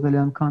was totally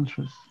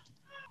unconscious.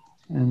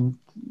 And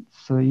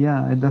so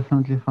yeah, I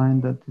definitely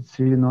find that it's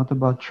really not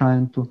about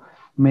trying to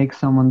make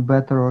someone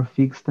better or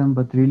fix them,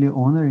 but really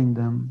honoring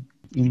them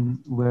in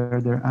where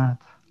they're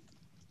at,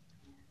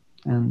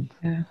 and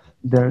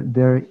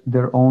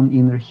their own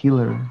inner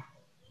healer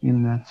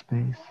in that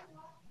space.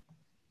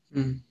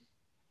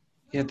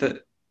 Yeah,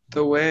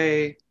 the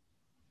way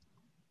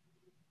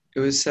it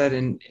was said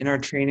in our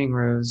training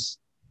rows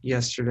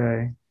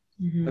yesterday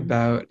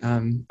about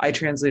I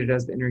translated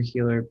as the inner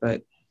healer,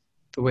 but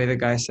the way the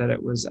guy said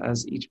it was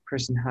as each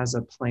person has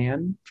a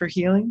plan for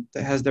healing,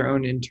 that has their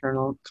own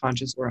internal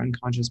conscious or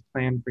unconscious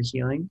plan for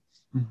healing.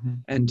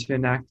 And to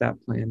enact that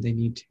plan, they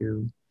need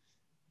to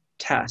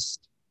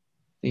test.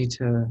 They need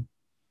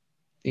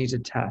to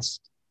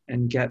test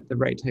and get the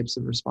right types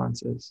of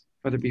responses,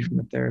 whether it be from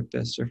a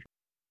therapist or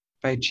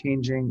by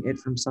changing it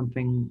from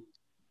something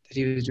that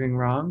he was doing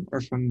wrong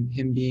or from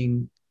him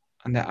being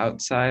on the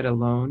outside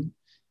alone,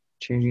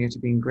 changing it to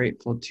being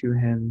grateful to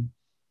him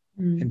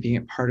and being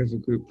a part of a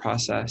group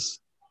process.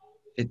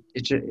 It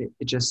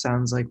just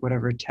sounds like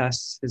whatever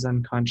tests his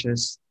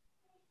unconscious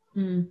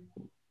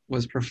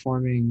was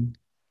performing,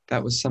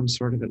 that was some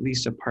sort of at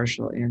least a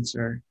partial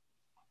answer,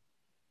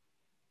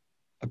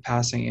 a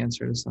passing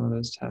answer to some of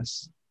those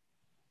tests.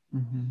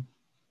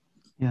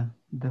 Yeah,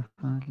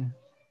 definitely.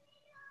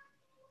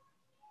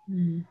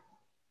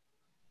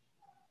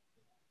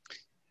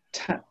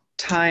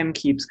 Time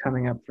keeps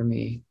coming up for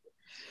me.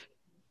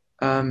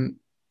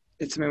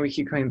 It's something we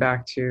keep coming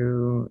back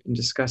to and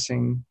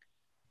discussing,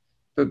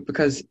 but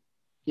because,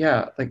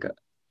 yeah, like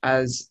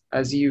as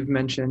you've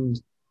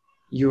mentioned,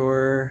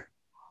 your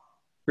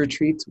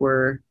retreats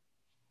were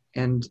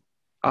and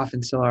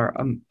often still are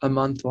a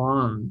month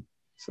long.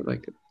 So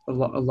like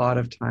a lot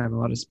of time, a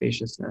lot of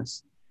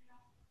spaciousness.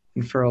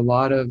 And for a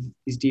lot of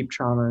these deep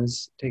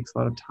traumas, it takes a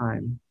lot of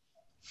time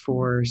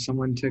for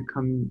someone to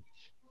come,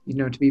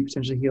 to be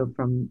potentially healed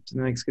from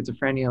something like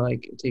schizophrenia.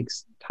 Like, it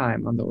takes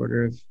time, on the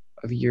order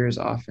of years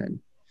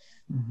often.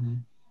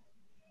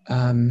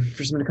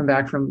 For someone to come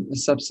back from a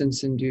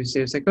substance-induced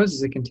state of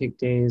psychosis, it can take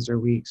days or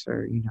weeks,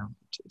 or, it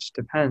just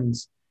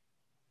depends.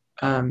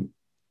 And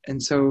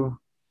so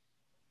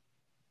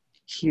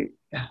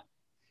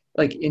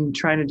like, in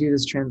trying to do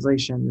this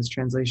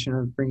translation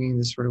of bringing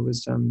this sort of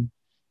wisdom,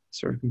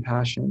 sort of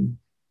compassion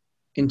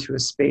into a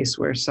space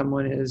where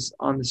someone is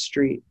on the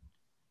street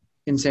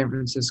in San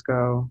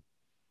Francisco,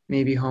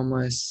 maybe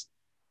homeless,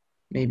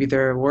 maybe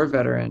they're a war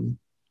veteran,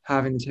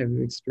 having the type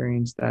of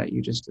experience that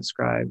you just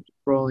described,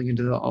 rolling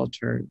into the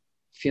altar,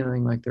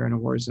 feeling like they're in a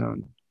war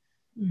zone,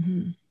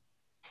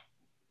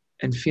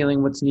 and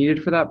feeling what's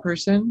needed for that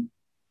person,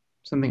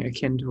 something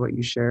akin to what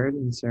you shared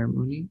in the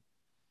ceremony,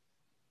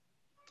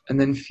 and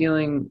then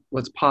feeling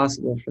what's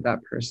possible for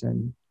that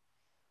person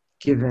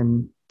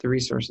given the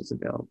resources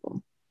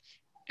available.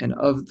 And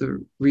of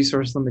the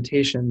resource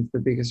limitations, the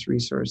biggest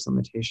resource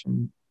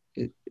limitation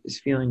is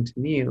feeling to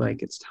me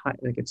like it's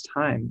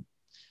time.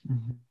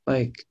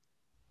 Like,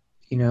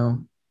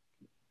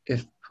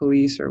 if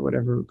police or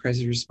whatever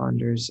crisis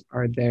responders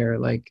are there,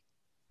 like,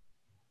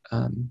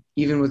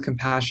 even with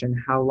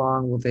compassion, how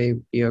long will they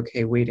be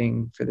okay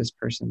waiting for this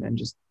person and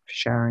just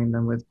showering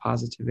them with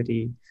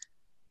positivity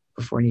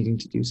before needing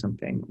to do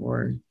something?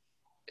 Or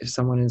if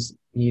someone is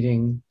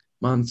needing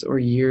months or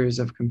years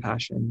of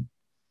compassion.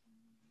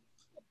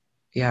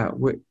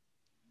 So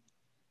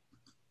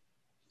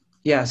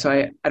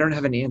I don't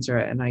have an answer.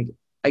 And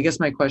I guess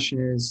my question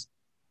is,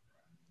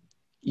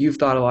 you've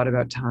thought a lot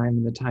about time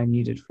and the time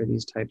needed for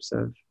these types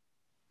of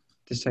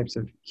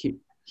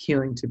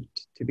healing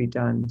to be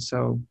done.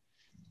 So,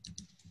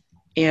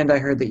 and I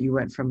heard that you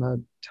went from a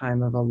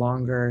time of a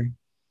longer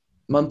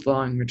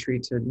month-long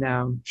retreat to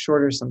now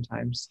shorter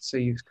sometimes. So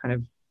you've kind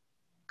of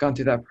gone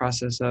through that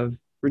process of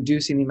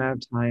reducing the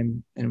amount of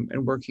time and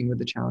working with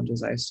the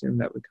challenges, I assume,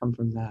 that would come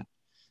from that.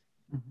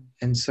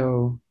 And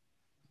so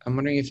I'm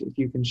wondering if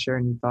you can share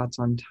any thoughts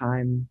on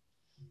time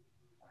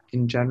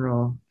in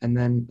general, and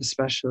then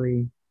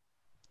especially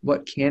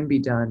what can be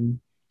done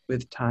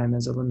with time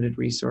as a limited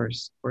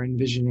resource, or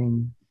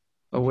envisioning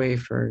a way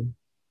for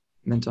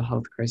mental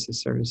health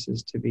crisis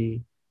services to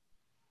be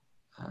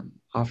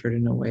offered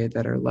in a way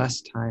that are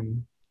less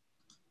time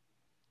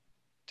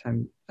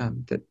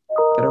that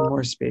are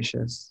more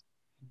spacious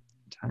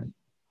time.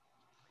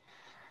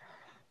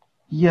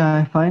 Yeah,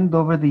 I find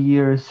over the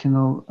years,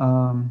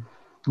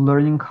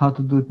 learning how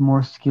to do it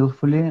more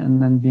skillfully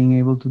and then being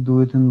able to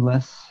do it in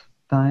less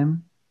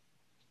time.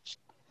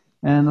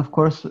 And of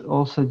course,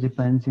 also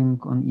depending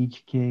on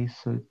each case,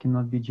 so it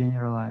cannot be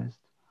generalized.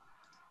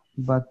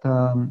 But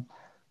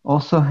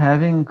also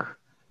having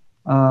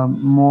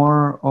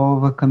more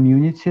of a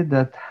community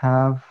that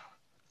have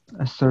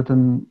a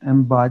certain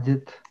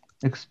embodied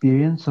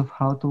experience of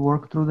how to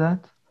work through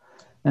that.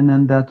 And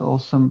then that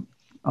also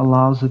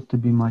allows it to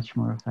be much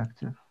more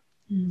effective.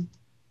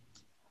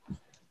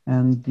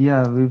 And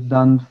yeah, we've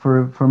done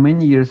for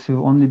many years, we've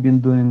only been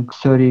doing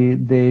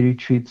 30-day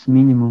retreats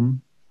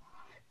minimum.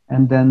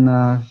 And then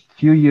a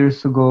few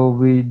years ago,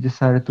 we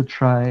decided to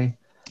try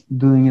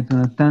doing it in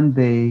a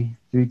 10-day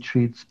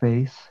retreat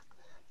space.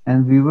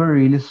 And we were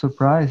really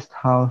surprised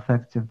how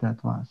effective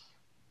that was.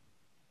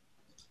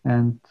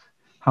 And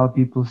how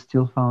people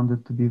still found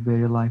it to be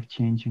very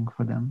life-changing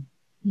for them.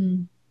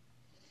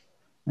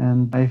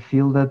 And I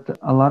feel that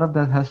a lot of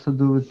that has to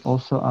do with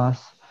also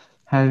us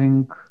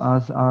having,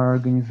 as our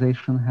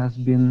organization has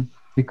been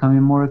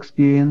becoming more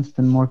experienced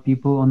and more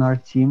people on our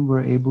team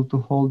were able to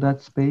hold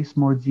that space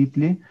more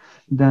deeply,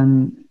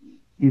 then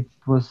it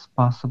was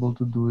possible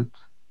to do it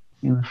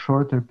in a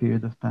shorter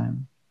period of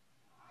time.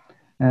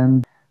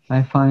 And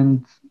I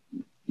find,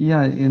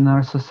 in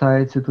our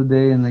society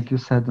today, and like you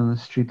said, on the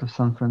street of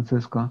San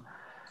Francisco,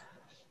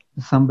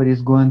 somebody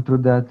is going through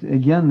that,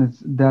 again,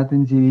 that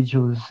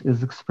individual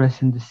is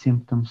expressing the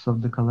symptoms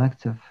of the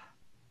collective.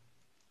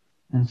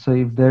 And so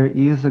if there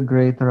is a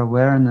greater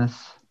awareness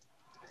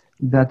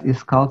that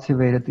is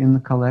cultivated in the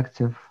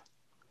collective,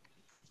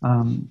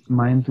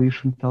 my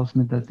intuition tells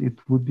me that it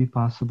would be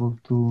possible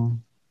to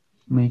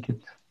make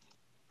it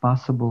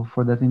possible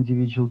for that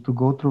individual to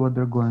go through what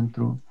they're going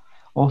through,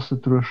 also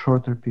through a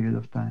shorter period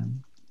of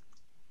time.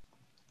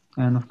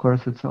 And of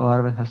course, a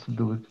lot of it has to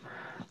do with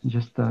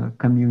just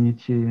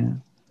community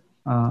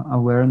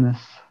awareness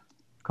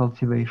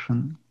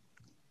cultivation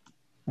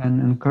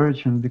and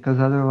encouragement, because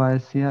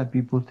otherwise,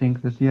 people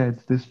think that,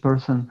 it's this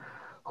person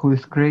who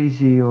is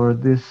crazy, or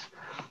this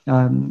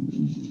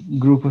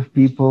group of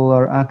people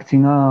are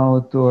acting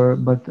out,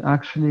 but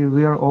actually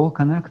we are all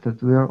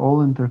connected, we are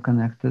all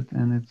interconnected,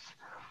 and it's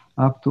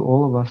up to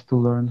all of us to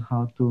learn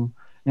how to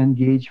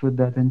engage with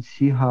that and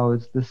see how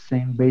it's the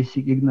same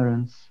basic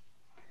ignorance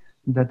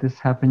that is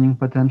happening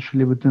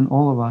potentially within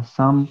all of us.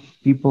 Some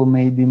people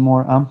may be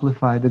more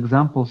amplified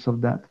examples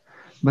of that,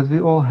 but we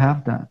all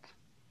have that.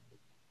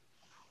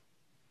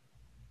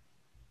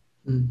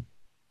 Mm.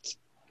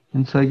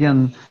 And so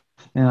again,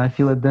 I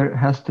feel that there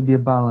has to be a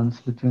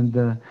balance between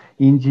the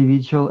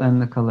individual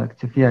and the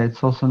collective. Yeah,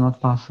 it's also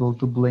not possible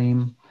to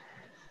blame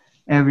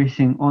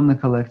everything on the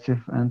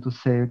collective and to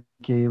say,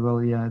 okay,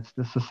 well, yeah, it's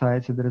the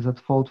society that is at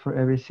fault for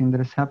everything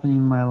that is happening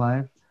in my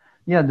life.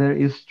 Yeah, there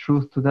is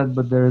truth to that,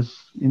 but there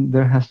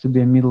has to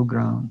be a middle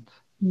ground.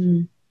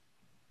 Mm.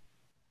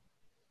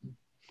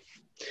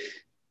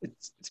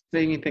 It's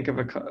making me think of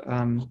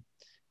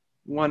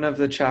one of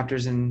the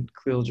chapters in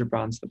Khalil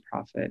Gibran's The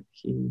Prophet.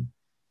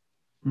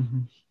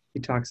 He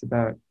talks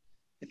about,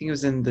 I think it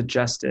was in the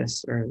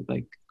justice or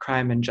like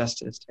crime and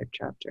justice type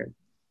chapter.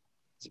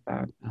 It's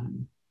about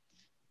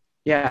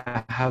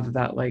how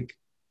that like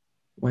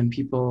when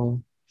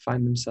people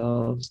find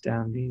themselves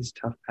down these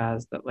tough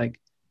paths, that like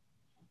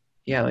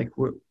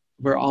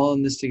we're all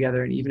in this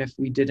together, and even if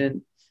we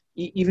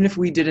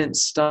didn't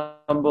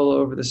stumble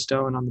over the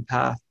stone on the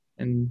path,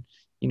 and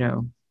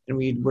and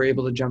we were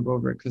able to jump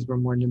over it because we're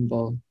more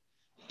nimble,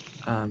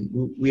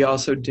 we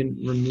also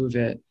didn't remove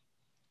it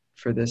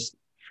for this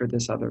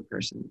other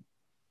person,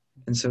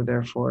 and so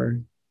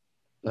therefore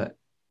but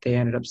they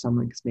ended up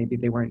stumbling because maybe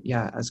they weren't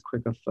as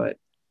quick of foot,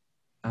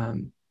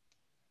 and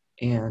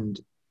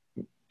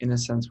in a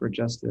sense we're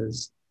just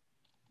as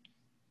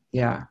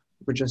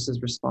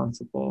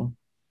responsible,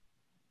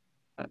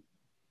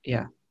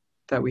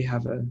 that we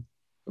have a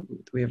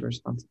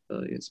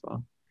responsibility as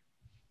well.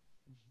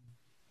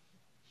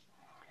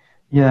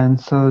 Yeah, and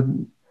so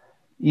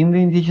in the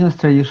indigenous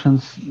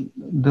traditions,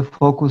 the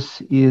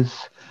focus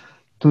is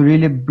to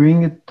really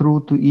bring it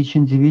through to each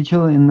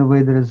individual in a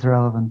way that is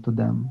relevant to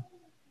them.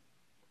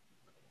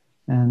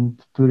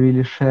 And to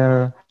really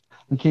share,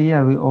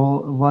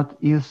 what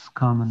is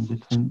common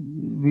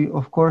between,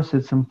 of course,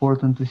 it's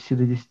important to see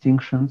the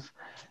distinctions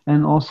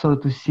and also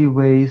to see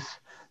ways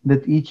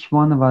that each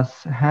one of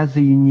us has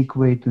a unique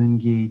way to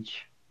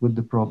engage with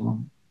the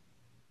problem.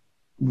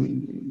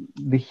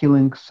 The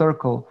healing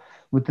circle,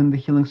 within the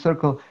healing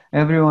circle,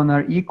 everyone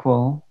are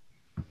equal,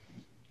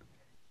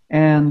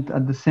 and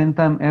at the same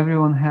time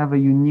everyone have a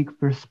unique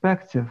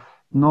perspective.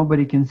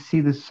 Nobody can see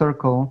the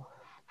circle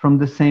from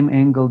the same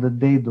angle that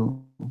they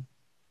do,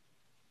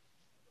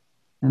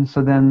 and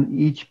so then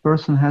each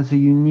person has a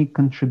unique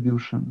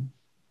contribution,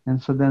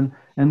 and so then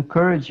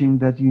encouraging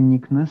that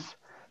uniqueness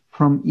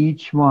from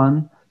each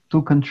one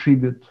to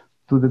contribute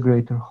to the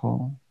greater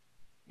whole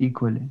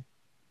equally.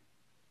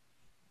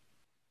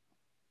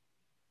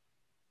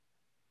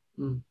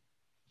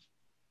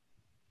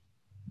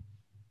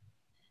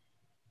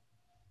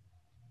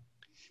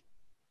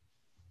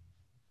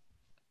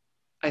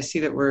 I see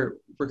that we're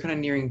kind of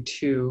nearing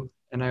 2,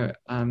 and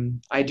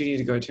I do need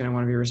to go too, and I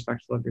want to be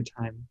respectful of your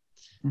time.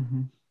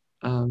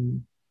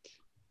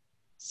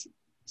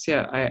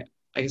 So I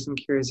guess I'm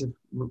curious if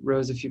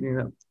Rose, if you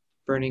have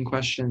burning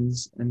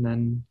questions, and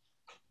then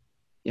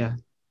I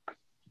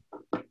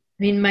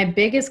mean, my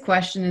biggest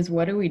question is,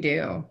 what do we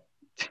do?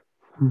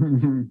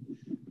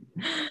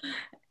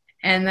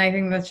 And I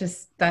think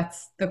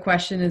that's the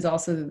question is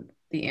also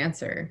the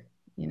answer,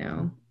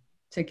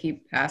 to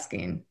keep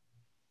asking,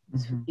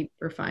 to keep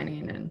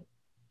refining, and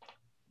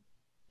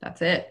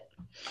that's it.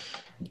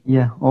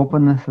 Yeah,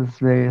 openness is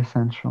very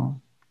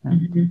essential.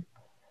 And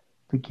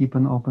to keep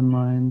an open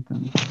mind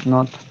and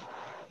not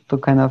to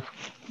kind of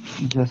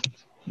just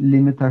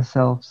limit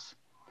ourselves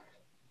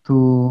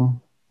to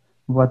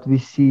what we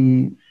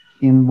see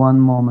in one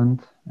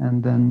moment,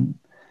 and then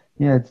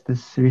it's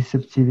this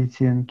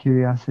receptivity and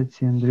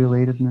curiosity and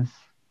relatedness.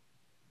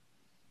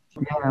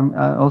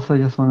 I also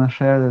just want to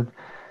share that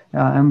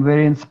I'm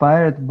very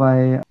inspired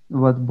by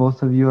what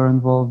both of you are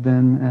involved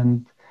in,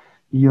 and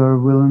your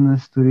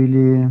willingness to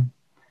really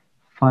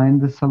find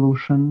the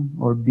solution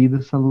or be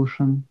the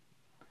solution,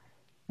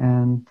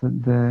 and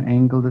the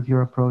angle that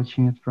you're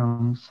approaching it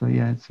from. So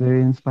it's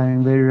very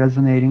inspiring, very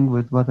resonating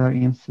with what our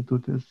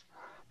institute is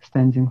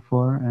standing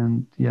for.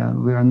 And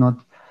we are not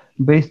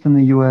based in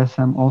the US.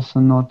 I'm also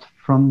not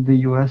from the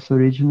US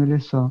originally,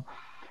 so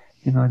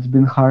it's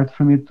been hard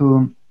for me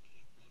to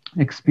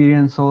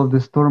experience all of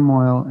this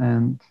turmoil.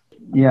 And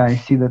I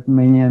see that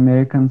many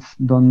Americans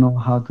don't know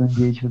how to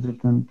engage with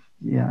it, and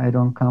I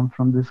don't come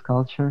from this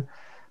culture,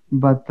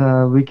 but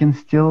we can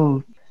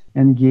still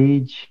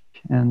engage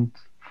and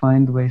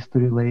find ways to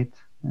relate.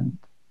 And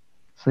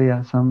so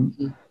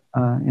I'm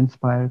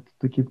inspired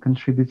to keep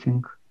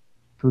contributing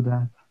to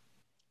that.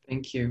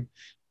 Thank you.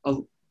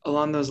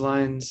 Along those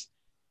lines,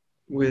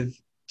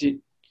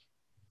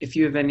 if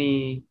you have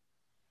any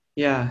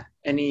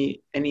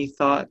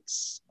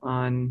thoughts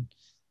on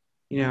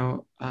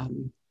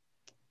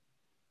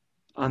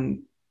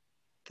on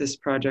this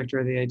project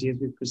or the ideas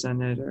we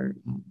presented, or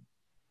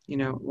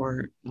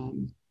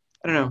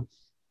I don't know,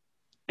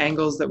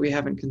 angles that we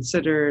haven't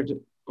considered,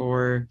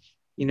 or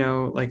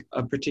like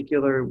a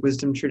particular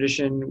wisdom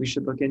tradition we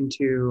should look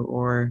into,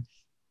 or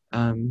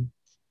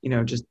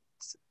just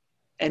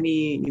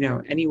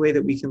any way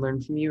that we can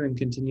learn from you and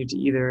continue to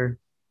either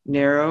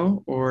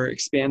narrow or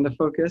expand the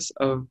focus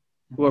of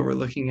what we're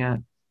looking at.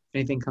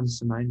 Anything comes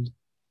to mind?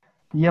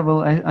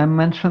 Well, I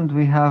mentioned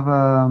we have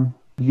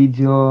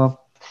video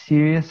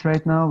series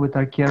right now with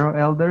our Kero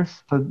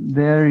elders. So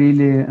they're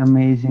really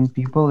amazing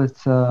people.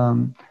 It's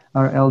our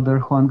elder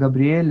Juan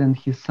Gabriel and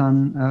his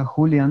son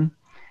Julian.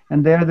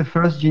 And they're the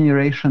first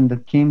generation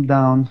that came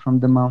down from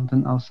the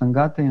mountain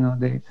Ausangata.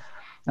 They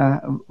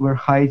were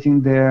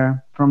hiding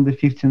there from the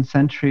 15th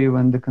century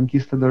when the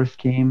conquistadors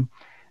came.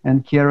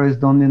 And Kero is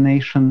the only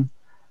nation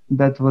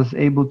that was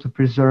able to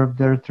preserve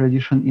their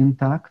tradition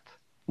intact.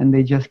 And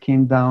they just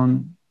came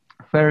down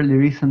fairly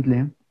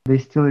recently. They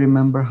still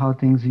remember how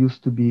things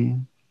used to be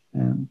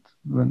and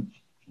when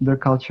their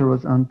culture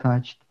was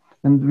untouched.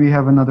 And we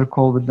have another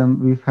call with them.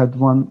 We've had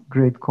one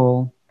great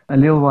call a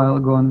little while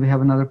ago, and we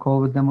have another call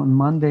with them on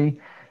Monday.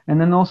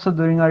 And then also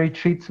during our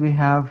retreats, we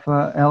have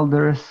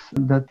elders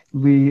that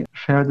we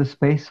share the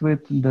space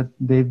with, that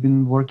they've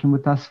been working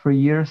with us for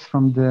years,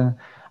 from the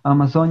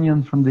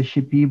Amazonian, from the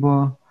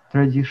Shipibo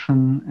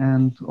tradition,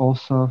 and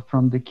also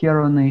from the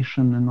Kero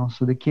nation, and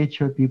also the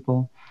Quechua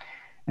people.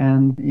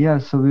 And yeah,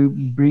 so we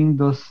bring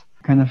those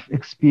kind of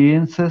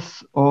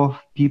experiences of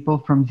people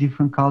from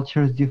different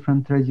cultures,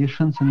 different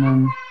traditions, and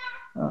then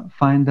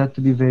find that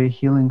to be very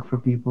healing for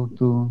people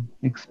to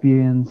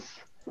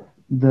experience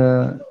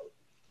the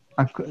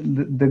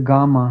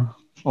gamma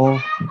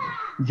of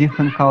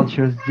different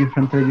cultures,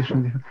 different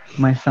traditions.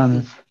 My son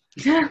is.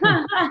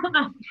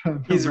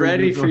 He's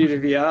ready for you to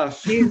be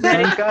off. He's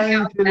ready. I'm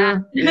coming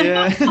to you.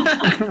 Yeah.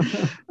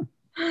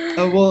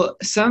 Oh, well,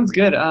 sounds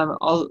good.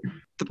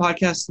 The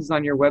podcast is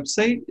on your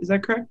website. Is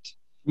that correct?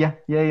 Yeah.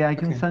 I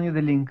can send you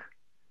the link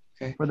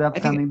for the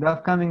upcoming. The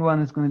upcoming one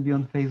is going to be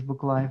on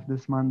Facebook Live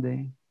this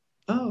Monday.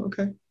 Oh,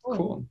 okay.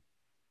 Cool.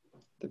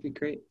 That'd be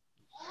great.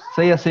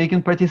 So yeah, so you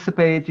can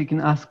participate. You can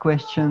ask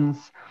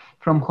questions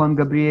from Juan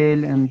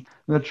Gabriel, and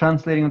we're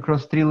translating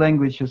across 3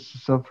 languages.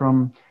 So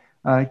from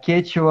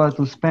Quechua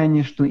to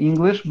Spanish to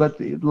English. But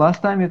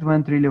last time it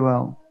went really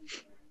well.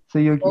 So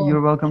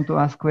you're welcome to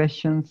ask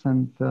questions,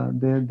 and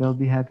they'll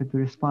be happy to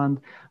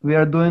respond. We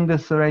are doing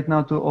this right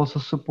now to also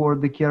support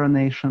the Kero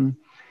Nation.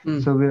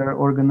 So we are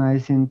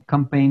organizing a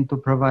campaign to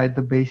provide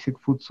the basic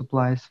food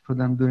supplies for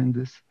them during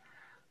this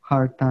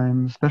hard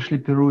time, especially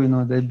Peru.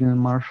 They've been in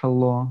martial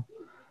law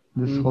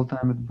this whole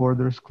time with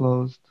borders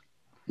closed.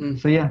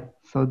 So yeah,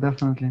 so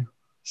definitely.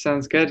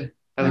 Sounds good.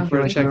 I look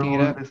forward to checking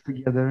it out. This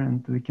together,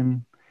 and we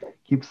can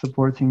keep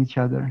supporting each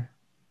other.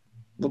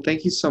 Well,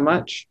 thank you so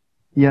much.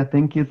 Yeah,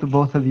 thank you to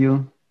both of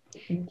you.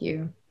 Thank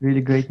you. Really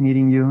great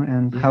meeting you,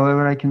 and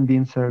however I can be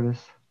in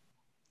service.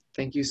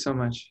 Thank you so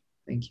much.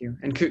 Thank you.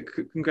 And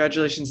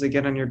congratulations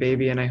again on your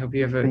baby, and I hope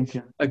you have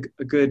a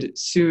good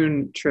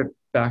soon trip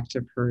back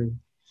to Peru.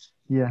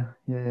 Yeah,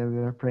 we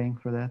are praying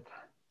for that.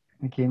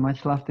 Okay,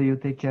 much love to you.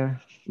 Take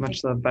care.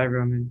 Much love. Bye,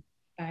 Roman.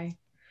 Bye.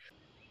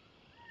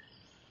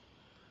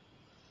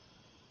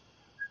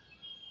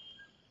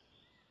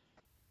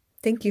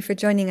 Thank you for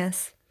joining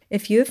us.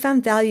 If you have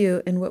found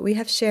value in what we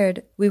have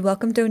shared, we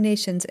welcome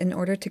donations in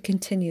order to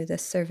continue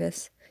this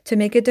service. To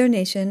make a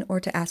donation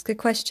or to ask a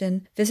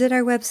question, visit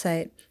our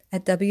website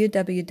at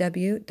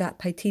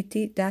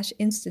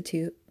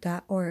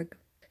www.paititi-institute.org.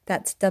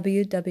 That's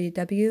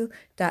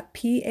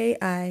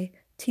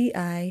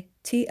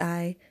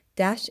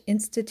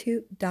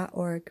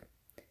www.paititi-institute.org.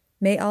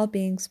 May all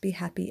beings be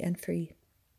happy and free.